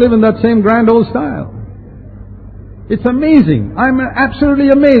 I've got to live in that same grand old style. It's amazing. I'm absolutely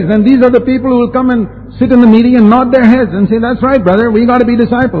amazed. And these are the people who will come and sit in the meeting and nod their heads and say, that's right, brother, we got to be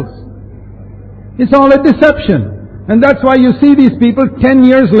disciples. It's all a deception. And that's why you see these people 10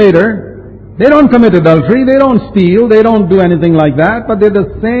 years later, they don't commit adultery, they don't steal, they don't do anything like that, but they're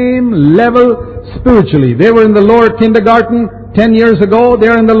the same level spiritually. They were in the lower kindergarten 10 years ago,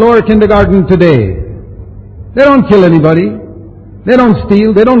 they're in the lower kindergarten today. They don't kill anybody, they don't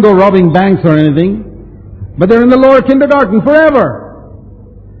steal, they don't go robbing banks or anything, but they're in the lower kindergarten forever.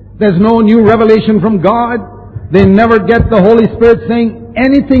 There's no new revelation from God. They never get the Holy Spirit saying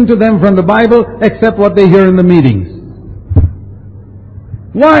anything to them from the Bible except what they hear in the meetings.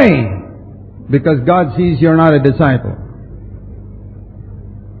 Why? Because God sees you're not a disciple.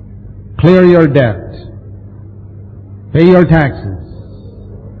 Clear your debt. Pay your taxes.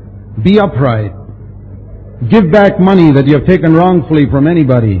 Be upright. Give back money that you have taken wrongfully from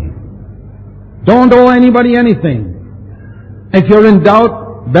anybody. Don't owe anybody anything. If you're in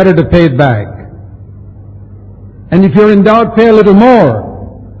doubt, better to pay it back. And if you're in doubt, pay a little more.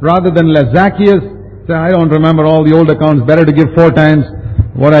 Rather than less. Zacchaeus said, I don't remember all the old accounts. Better to give 4 times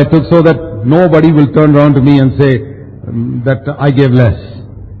what I took so that nobody will turn around to me and say that I gave less.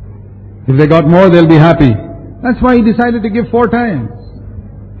 If they got more, they'll be happy. That's why he decided to give 4 times.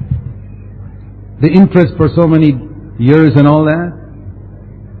 The interest for so many years and all that.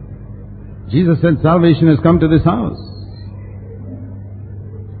 Jesus said salvation has come to this house.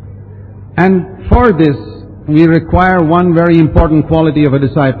 And for this, we require one very important quality of a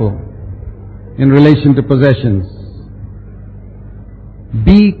disciple in relation to possessions.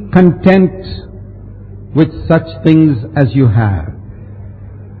 Be content with such things as you have.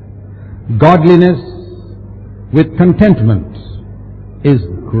 Godliness with contentment is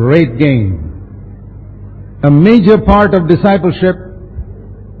great gain. A major part of discipleship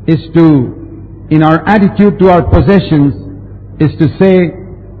is to, in our attitude to our possessions, is to say,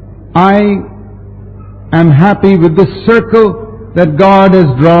 I am happy with the circle that God has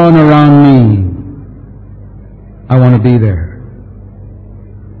drawn around me. I want to be there.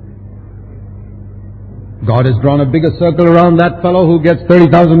 God has drawn a bigger circle around that fellow who gets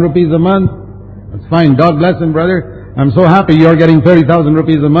 30,000 rupees a month. That's fine. God bless him, brother. I'm so happy you're getting 30,000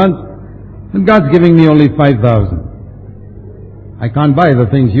 rupees a month. And God's giving me only 5,000. I can't buy the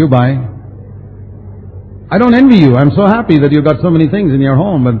things you buy. I don't envy you. I'm so happy that you've got so many things in your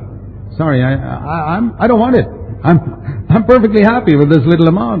home, but sorry, I don't want it. I'm perfectly happy with this little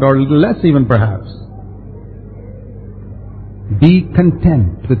amount, or a little less even perhaps. Be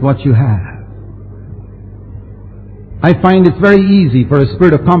content with what you have. I find it's very easy for a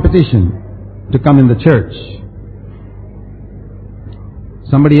spirit of competition to come in the church.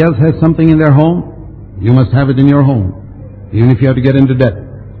 Somebody else has something in their home, you must have it in your home, even if you have to get into debt.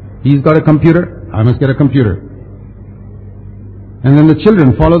 He's got a computer, I must get a computer. And then the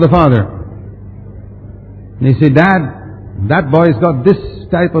children follow the father. They say, Dad, that boy's got this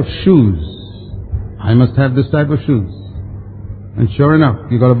type of shoes. I must have this type of shoes. And sure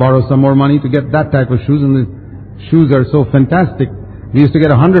enough, you got to borrow some more money to get that type of shoes, and the shoes are so fantastic. We used to get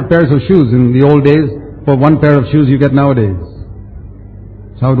 100 pairs of shoes in the old days for one pair of shoes you get nowadays.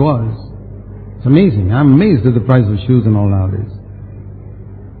 That's how it was. It's amazing. I'm amazed at the price of shoes and all nowadays.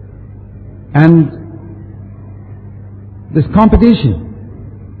 And this competition.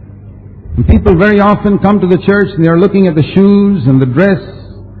 And people very often come to the church and they are looking at the shoes and the dress,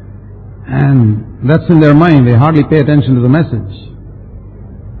 and that's in their mind. They hardly pay attention to the message.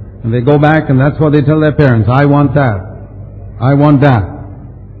 And they go back and that's what they tell their parents. I want that. I want that.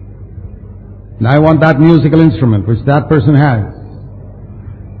 And I want that musical instrument which that person has.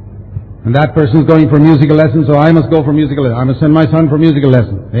 And that person is going for musical lessons, so I must go for musical lessons. I must send my son for musical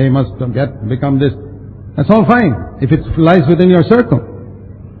lessons. He must become this. That's all fine, if it lies within your circle.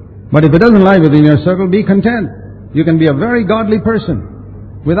 But if it doesn't lie within your circle, be content. You can be a very godly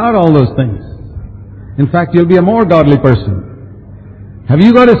person without all those things. In fact, you'll be a more godly person. Have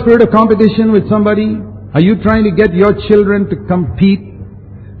you got a spirit of competition with somebody? Are you trying to get your children to compete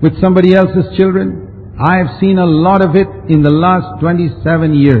with somebody else's children? I have seen a lot of it in the last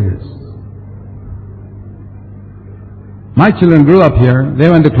 27 years. My children grew up here. They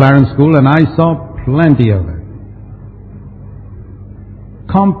went to Clarence School, and I saw plenty of it.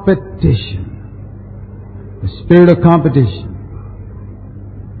 Competition. The spirit of competition.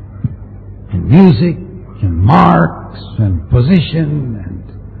 In music, in marks, and position, and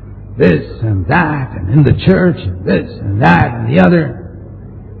this and that, and in the church, and this and that, and the other.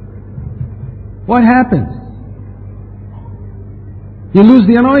 What happens? You lose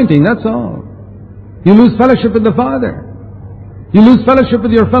the anointing, that's all. You lose fellowship with the Father. You lose fellowship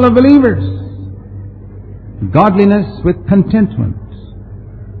with your fellow believers. Godliness with contentment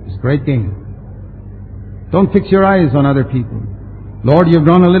is great gain. Don't fix your eyes on other people. Lord, you've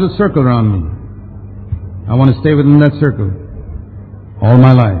drawn a little circle around me. I want to stay within that circle all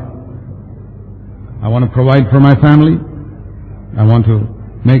my life. I want to provide for my family. I want to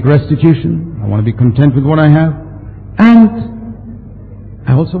make restitution. I want to be content with what I have. And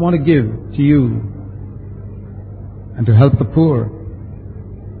I also want to give to you and to help the poor.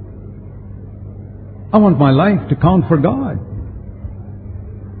 I want my life to count for God.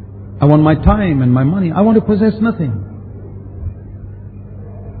 I want my time and my money. I want to possess nothing.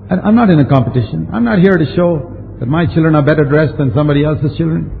 And I'm not in a competition. I'm not here to show that my children are better dressed than somebody else's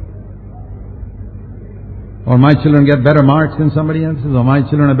children. Or my children get better marks than somebody else's. Or my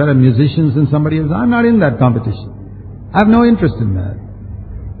children are better musicians than somebody else. I'm not in that competition. I have no interest in that.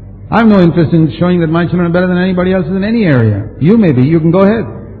 I have no interest in showing that my children are better than anybody else's in any area. You may be. You can go ahead.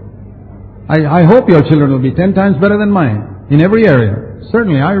 I hope your children will be 10 times better than mine in every area.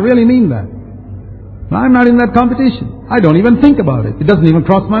 Certainly, I really mean that. But I'm not in that competition. I don't even think about it. It doesn't even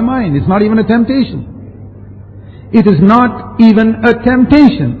cross my mind. It's not even a temptation. It is not even a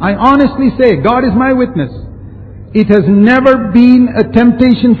temptation. I honestly say, God is my witness. It has never been a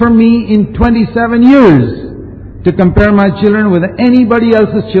temptation for me in 27 years to compare my children with anybody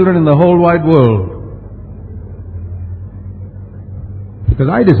else's children in the whole wide world. Because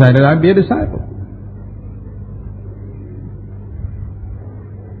I decided I'd be a disciple.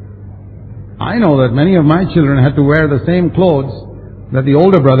 I know that many of my children had to wear the same clothes that the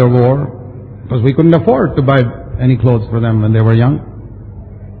older brother wore because we couldn't afford to buy any clothes for them when they were young.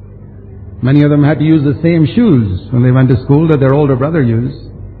 Many of them had to use the same shoes when they went to school that their older brother used.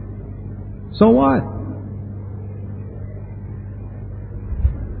 So what?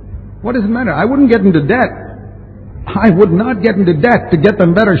 What does it matter? I wouldn't get into debt. I would not get into debt to get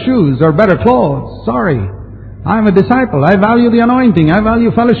them better shoes or better clothes. Sorry. I'm a disciple. I value the anointing. I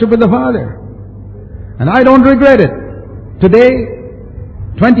value fellowship with the Father. And I don't regret it. Today,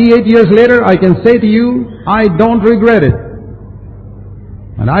 28 years later, I can say to you, I don't regret it.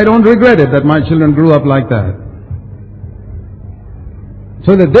 And I don't regret it that my children grew up like that.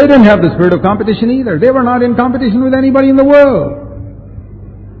 So that they didn't have the spirit of competition either. They were not in competition with anybody in the world.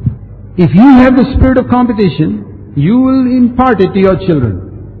 If you have the spirit of competition, you will impart it to your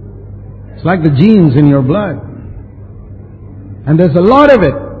children. It's like the genes in your blood. And there's a lot of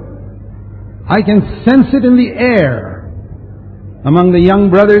it. I can sense it in the air among the young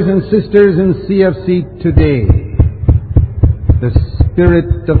brothers and sisters in CFC today. The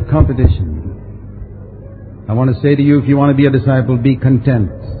spirit of competition. I want to say to you, if you want to be a disciple, be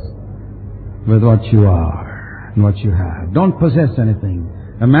content with what you are and what you have. Don't possess anything.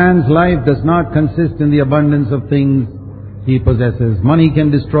 A man's life does not consist in the abundance of things he possesses. Money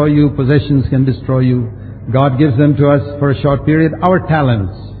can destroy you. Possessions can destroy you. God gives them to us for a short period. Our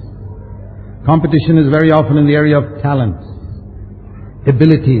talents. Competition is very often in the area of talents,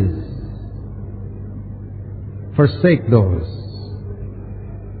 abilities. Forsake those.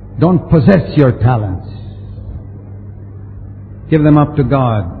 Don't possess your talents. Give them up to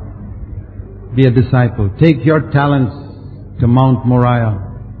God. Be a disciple. Take your talents to Mount Moriah.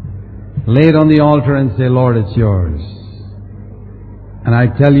 Lay it on the altar and say, Lord, it's yours. And I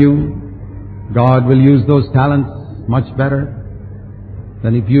tell you, God will use those talents much better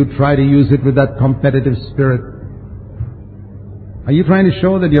than if you try to use it with that competitive spirit. Are you trying to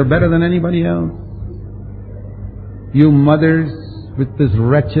show that you're better than anybody else? You mothers with this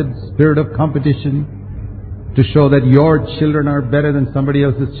wretched spirit of competition to show that your children are better than somebody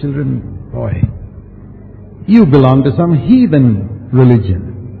else's children. Boy, you belong to some heathen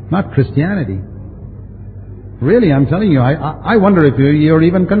religion, not Christianity. Really, I'm telling you, I wonder if you're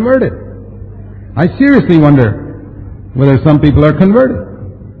even converted. I seriously wonder whether some people are converted.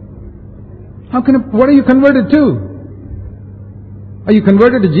 What are you converted to? Are you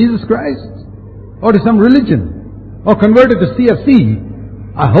converted to Jesus Christ? Or to some religion? Or converted to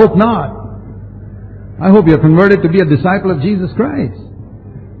CFC? I hope not. I hope you're converted to be a disciple of Jesus Christ.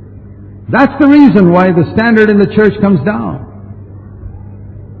 That's the reason why the standard in the church comes down.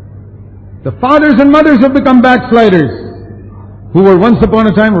 The fathers and mothers have become backsliders who were once upon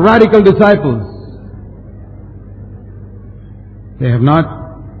a time radical disciples. They have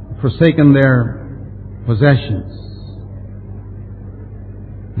not forsaken their possessions.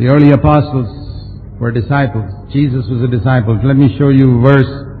 The early apostles were disciples. Jesus was a disciple. Let me show you a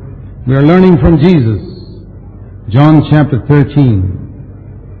verse. We are learning from Jesus. John chapter 13.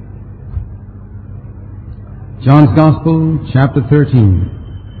 John's Gospel, chapter 13.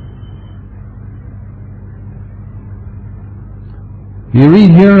 We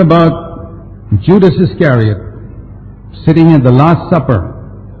read here about Judas Iscariot sitting at the Last Supper.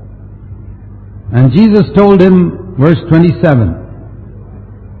 And Jesus told him, verse 27,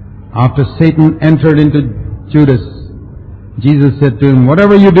 after Satan entered into Judas, Jesus said to him,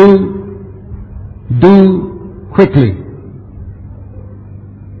 whatever you do, do quickly.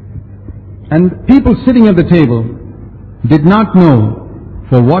 And people sitting at the table did not know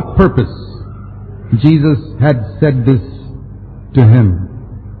for what purpose Jesus had said this to him.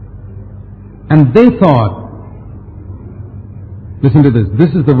 And they thought, listen to this,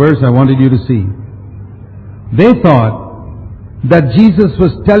 this is the verse I wanted you to see. They thought that Jesus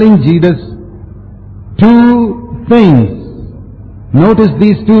was telling Judas two things. Notice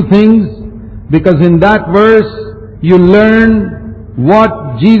these two things, because in that verse you learn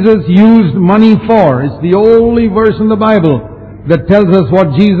what Jesus used money for. It's the only verse in the Bible that tells us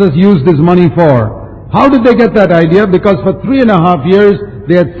what Jesus used his money for. How did they get that idea? Because for 3.5 years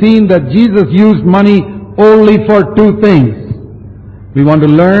they had seen that Jesus used money only for two things. We want to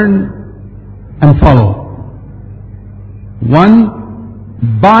learn and follow.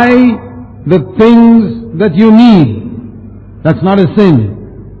 One, buy the things that you need. That's not a sin.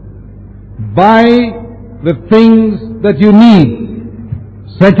 Buy the things that you need.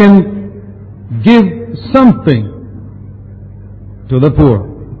 Second, give something to the poor.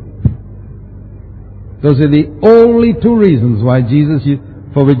 Those are the only two reasons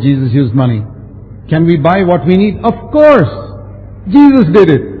for which Jesus used money. Can we buy what we need? Of course. Jesus did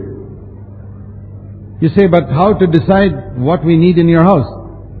it. You say, but how to decide what we need in your house?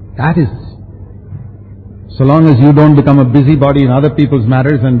 That is, so long as you don't become a busybody in other people's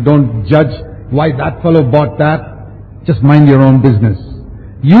matters and don't judge why that fellow bought that, just mind your own business.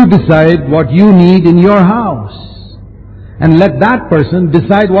 You decide what you need in your house. And let that person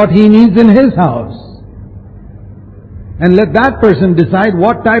decide what he needs in his house. And let that person decide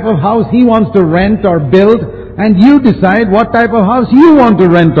what type of house he wants to rent or build, and you decide what type of house you want to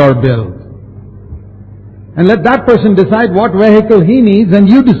rent or build. And let that person decide what vehicle he needs, and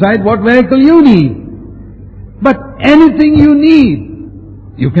you decide what vehicle you need. But anything you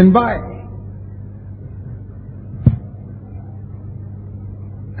need, you can buy.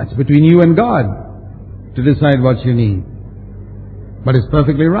 That's between you and God to decide what you need. But it's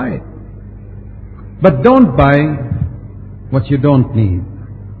perfectly right. But don't buy what you don't need.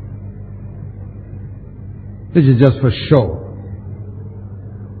 This is just for show.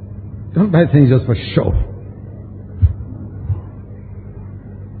 Don't buy things just for show.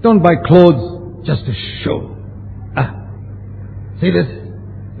 Don't buy clothes just to show. See this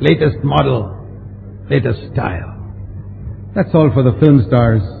latest model. latest style. That's all for the film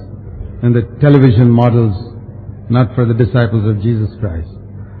stars and the television models, not for the disciples of Jesus Christ.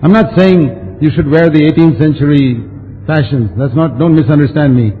 I'm not saying you should wear the 18th century fashions. Don't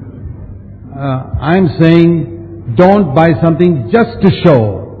misunderstand me. I'm saying don't buy something just to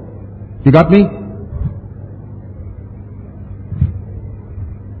show. You got me?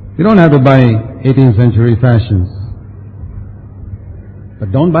 You don't have to buy 18th century fashions.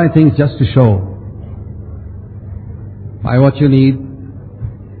 But don't buy things just to show. Buy what you need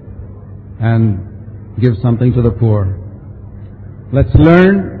and give something to the poor. Let's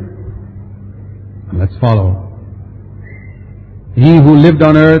learn and let's follow. He who lived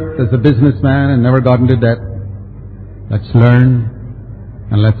on earth as a businessman and never got into debt. Let's learn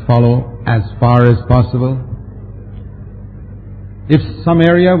and let's follow as far as possible. If some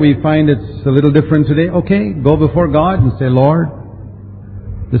area we find it's a little different today, okay, go before God and say, Lord,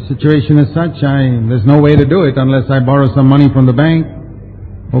 the situation is such, there's no way to do it unless I borrow some money from the bank.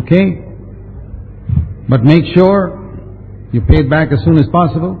 Okay? But make sure you pay it back as soon as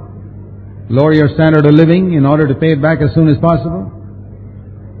possible. Lower your standard of living in order to pay it back as soon as possible.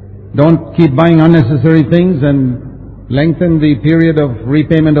 Don't keep buying unnecessary things and lengthen the period of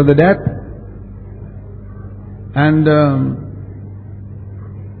repayment of the debt. And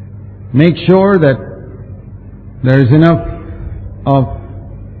make sure that there is enough of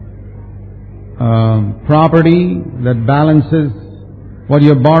property that balances what you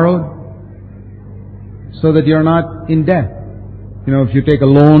have borrowed so that you're not in debt. You know, if you take a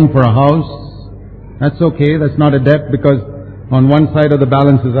loan for a house, that's okay. That's not a debt because on one side of the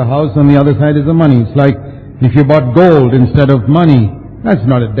balance is a house, on the other side is the money. It's like if you bought gold instead of money, that's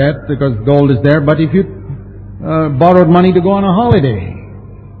not a debt because gold is there. But if you borrowed money to go on a holiday,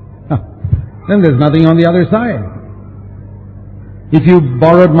 then there's nothing on the other side. If you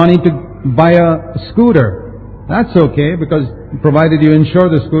borrowed money to buy a scooter, that's okay because provided you insure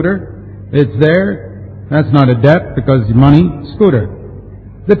the scooter, it's there. That's not a debt because money, scooter.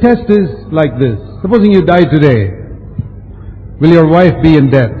 The test is like this. Supposing you die today, will your wife be in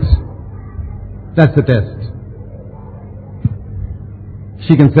debt? That's the test.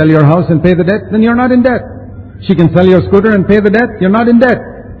 She can sell your house and pay the debt, then you're not in debt. She can sell your scooter and pay the debt, you're not in debt.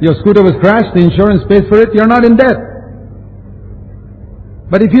 Your scooter was crashed, the insurance pays for it, you're not in debt.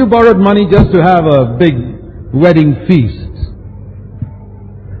 But if you borrowed money just to have a big wedding feast,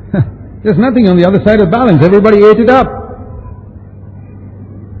 there's nothing on the other side of the balance. Everybody ate it up.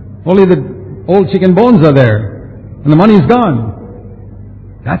 Only the old chicken bones are there, and the money's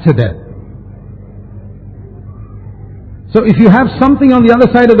gone. That's a debt. So if you have something on the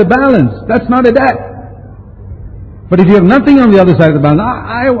other side of the balance, that's not a debt. But if you have nothing on the other side of the balance,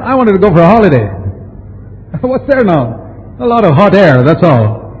 I wanted to go for a holiday. What's there now? A lot of hot air, that's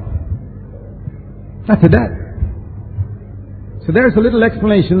all. That's a debt. So there's a little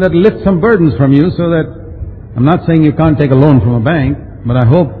explanation that lifts some burdens from you so that, I'm not saying you can't take a loan from a bank, but I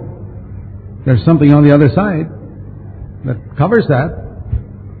hope there's something on the other side that covers that,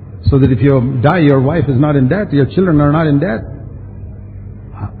 so that if you die, your wife is not in debt, your children are not in debt.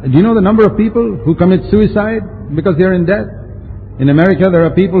 Do you know the number of people who commit suicide because they're in debt? In America, there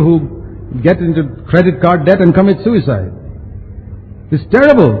are people who get into credit card debt and commit suicide. It's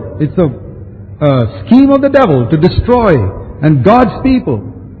terrible. It's a scheme of the devil to destroy, and God's people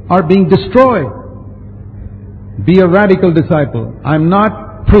are being destroyed. Be a radical disciple. I'm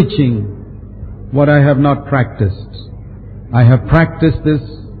not preaching what I have not practiced. I have practiced this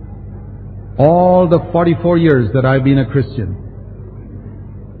all the 44 years that I've been a Christian.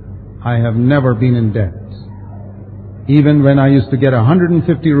 I have never been in debt. Even when I used to get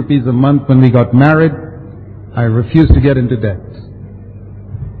 150 rupees a month when we got married, I refused to get into debt.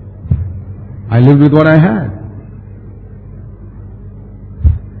 I lived with what I had.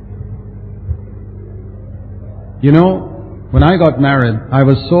 You know, when I got married, I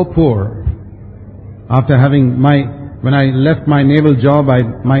was so poor. After having when I left my naval job,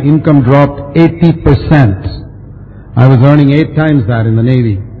 my income dropped 80%. I was earning 8 times that in the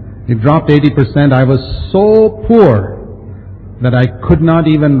Navy. It dropped 80%. I was so poor that I could not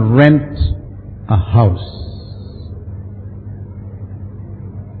even rent a house.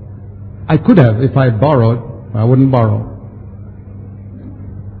 I could have if I had borrowed. I wouldn't borrow.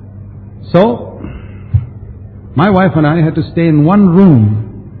 So, my wife and I had to stay in one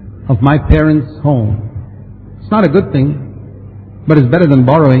room of my parents' home. It's not a good thing, but it's better than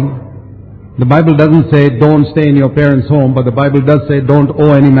borrowing. The Bible doesn't say don't stay in your parents' home, but the Bible does say don't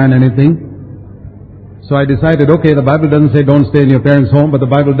owe any man anything. So I decided, okay, the Bible doesn't say don't stay in your parents' home, but the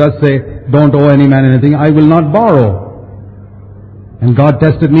Bible does say don't owe any man anything. I will not borrow. And God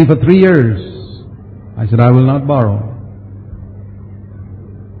tested me for 3 years. I said, I will not borrow.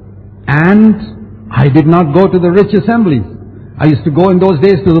 And I did not go to the rich assemblies. I used to go in those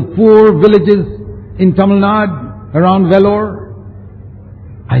days to the poor villages in Tamil Nadu, around Vellore.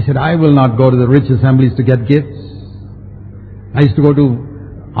 I said, I will not go to the rich assemblies to get gifts. I used to go to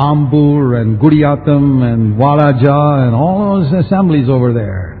Ambur and Gudiyatham and Walaja and all those assemblies over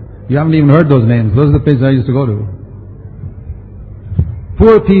there. You haven't even heard those names. Those are the places I used to go to.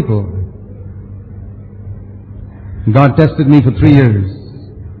 Poor people. God tested me for 3 years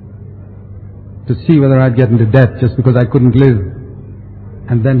to see whether I'd get into debt just because I couldn't live.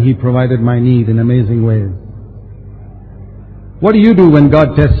 And then He provided my need in amazing ways. What do you do when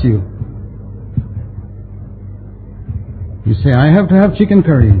God tests you? You say, I have to have chicken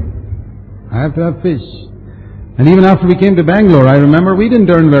curry. I have to have fish. And even after we came to Bangalore, I remember we didn't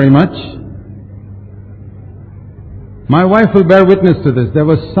earn very much. My wife will bear witness to this. There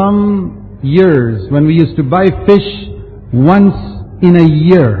were some years when we used to buy fish once in a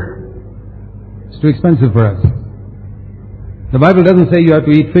year. It's too expensive for us. The Bible doesn't say you have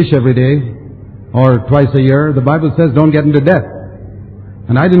to eat fish every day or twice a year. The Bible says don't get into debt.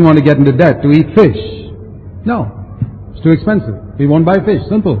 And I didn't want to get into debt to eat fish. No. It's too expensive. We won't buy fish.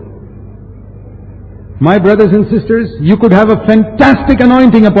 Simple. My brothers and sisters, you could have a fantastic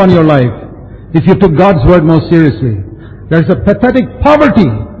anointing upon your life if you took God's Word most seriously. There's a pathetic poverty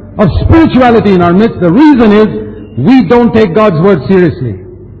of spirituality in our midst. The reason is we don't take God's Word seriously.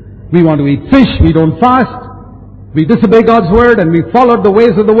 We want to eat fish. We don't fast. We disobey God's Word and we follow the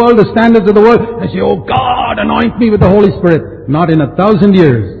ways of the world, the standards of the world, and say, oh God, anoint me with the Holy Spirit. Not in 1,000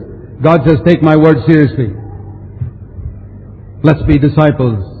 years. God says, take my Word seriously. Let's be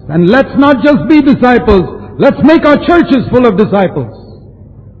disciples. And let's not just be disciples. Let's make our churches full of disciples.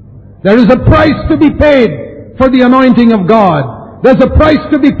 There is a price to be paid for the anointing of God. There's a price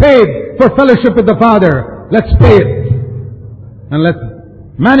to be paid for fellowship with the Father. Let's pay it. And let's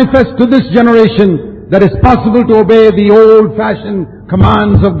manifest to this generation that it's possible to obey the old-fashioned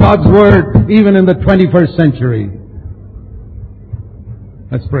commands of God's Word even in the 21st century.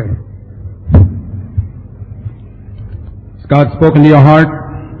 Let's pray. God spoken to your heart?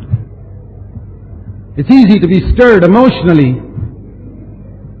 It's easy to be stirred emotionally.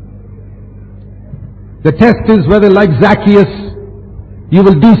 The test is whether, like Zacchaeus, you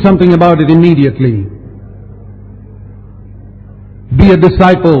will do something about it immediately. Be a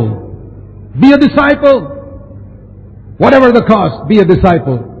disciple. Be a disciple. Whatever the cost, be a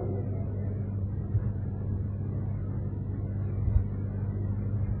disciple.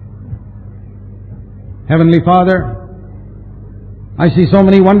 Heavenly Father, I see so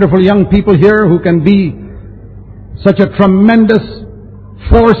many wonderful young people here who can be such a tremendous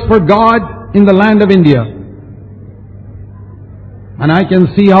force for God in the land of India. And I can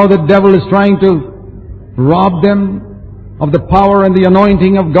see how the devil is trying to rob them of the power and the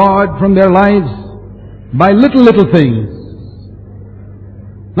anointing of God from their lives by little things.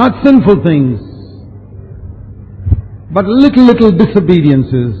 Not sinful things, but little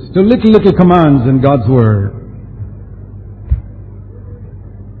disobediences to little commands in God's Word.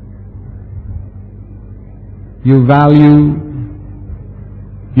 You value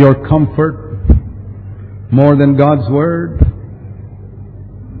your comfort more than God's Word?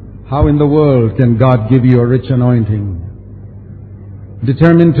 How in the world can God give you a rich anointing?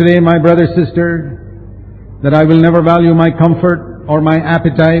 Determine today, my brother, sister, that I will never value my comfort or my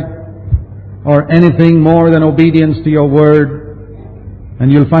appetite or anything more than obedience to your Word.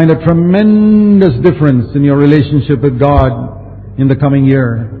 And you'll find a tremendous difference in your relationship with God in the coming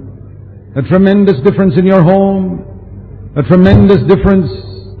year. A tremendous difference in your home. A tremendous difference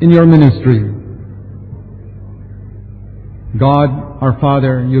in your ministry. God, our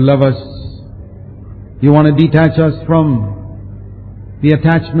Father, you love us. You want to detach us from the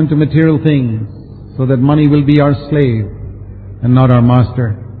attachment to material things so that money will be our slave and not our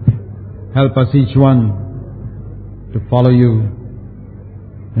master. Help us each one to follow you.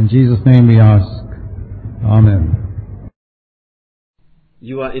 In Jesus' name we ask. Amen.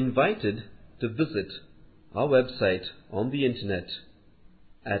 You are invited to visit our website on the internet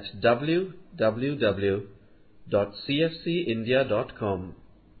at www.cfcindia.com.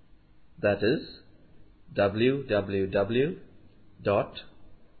 That is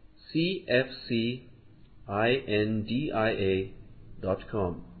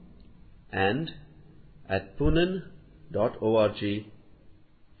www.cfcindia.com, and at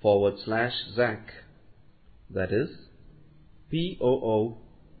poonen.org/Zach. That is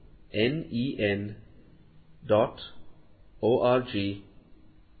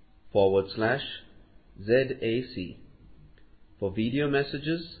POONEN.org/ZAC for video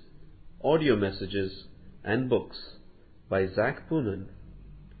messages, audio messages, and books by Zac Poonen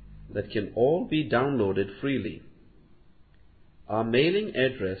that can all be downloaded freely. Our mailing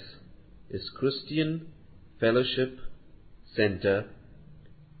address is Christian Fellowship Center,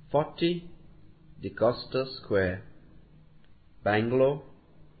 40 DeCosta Square, Bangalore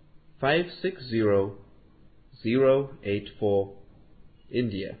 560084,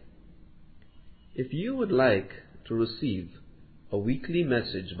 India. If you would like to receive a weekly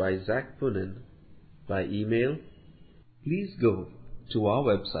message by Zac Poonen by email, please go to our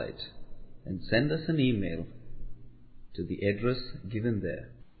website and send us an email to the address given there.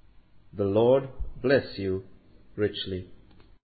 The Lord bless you richly.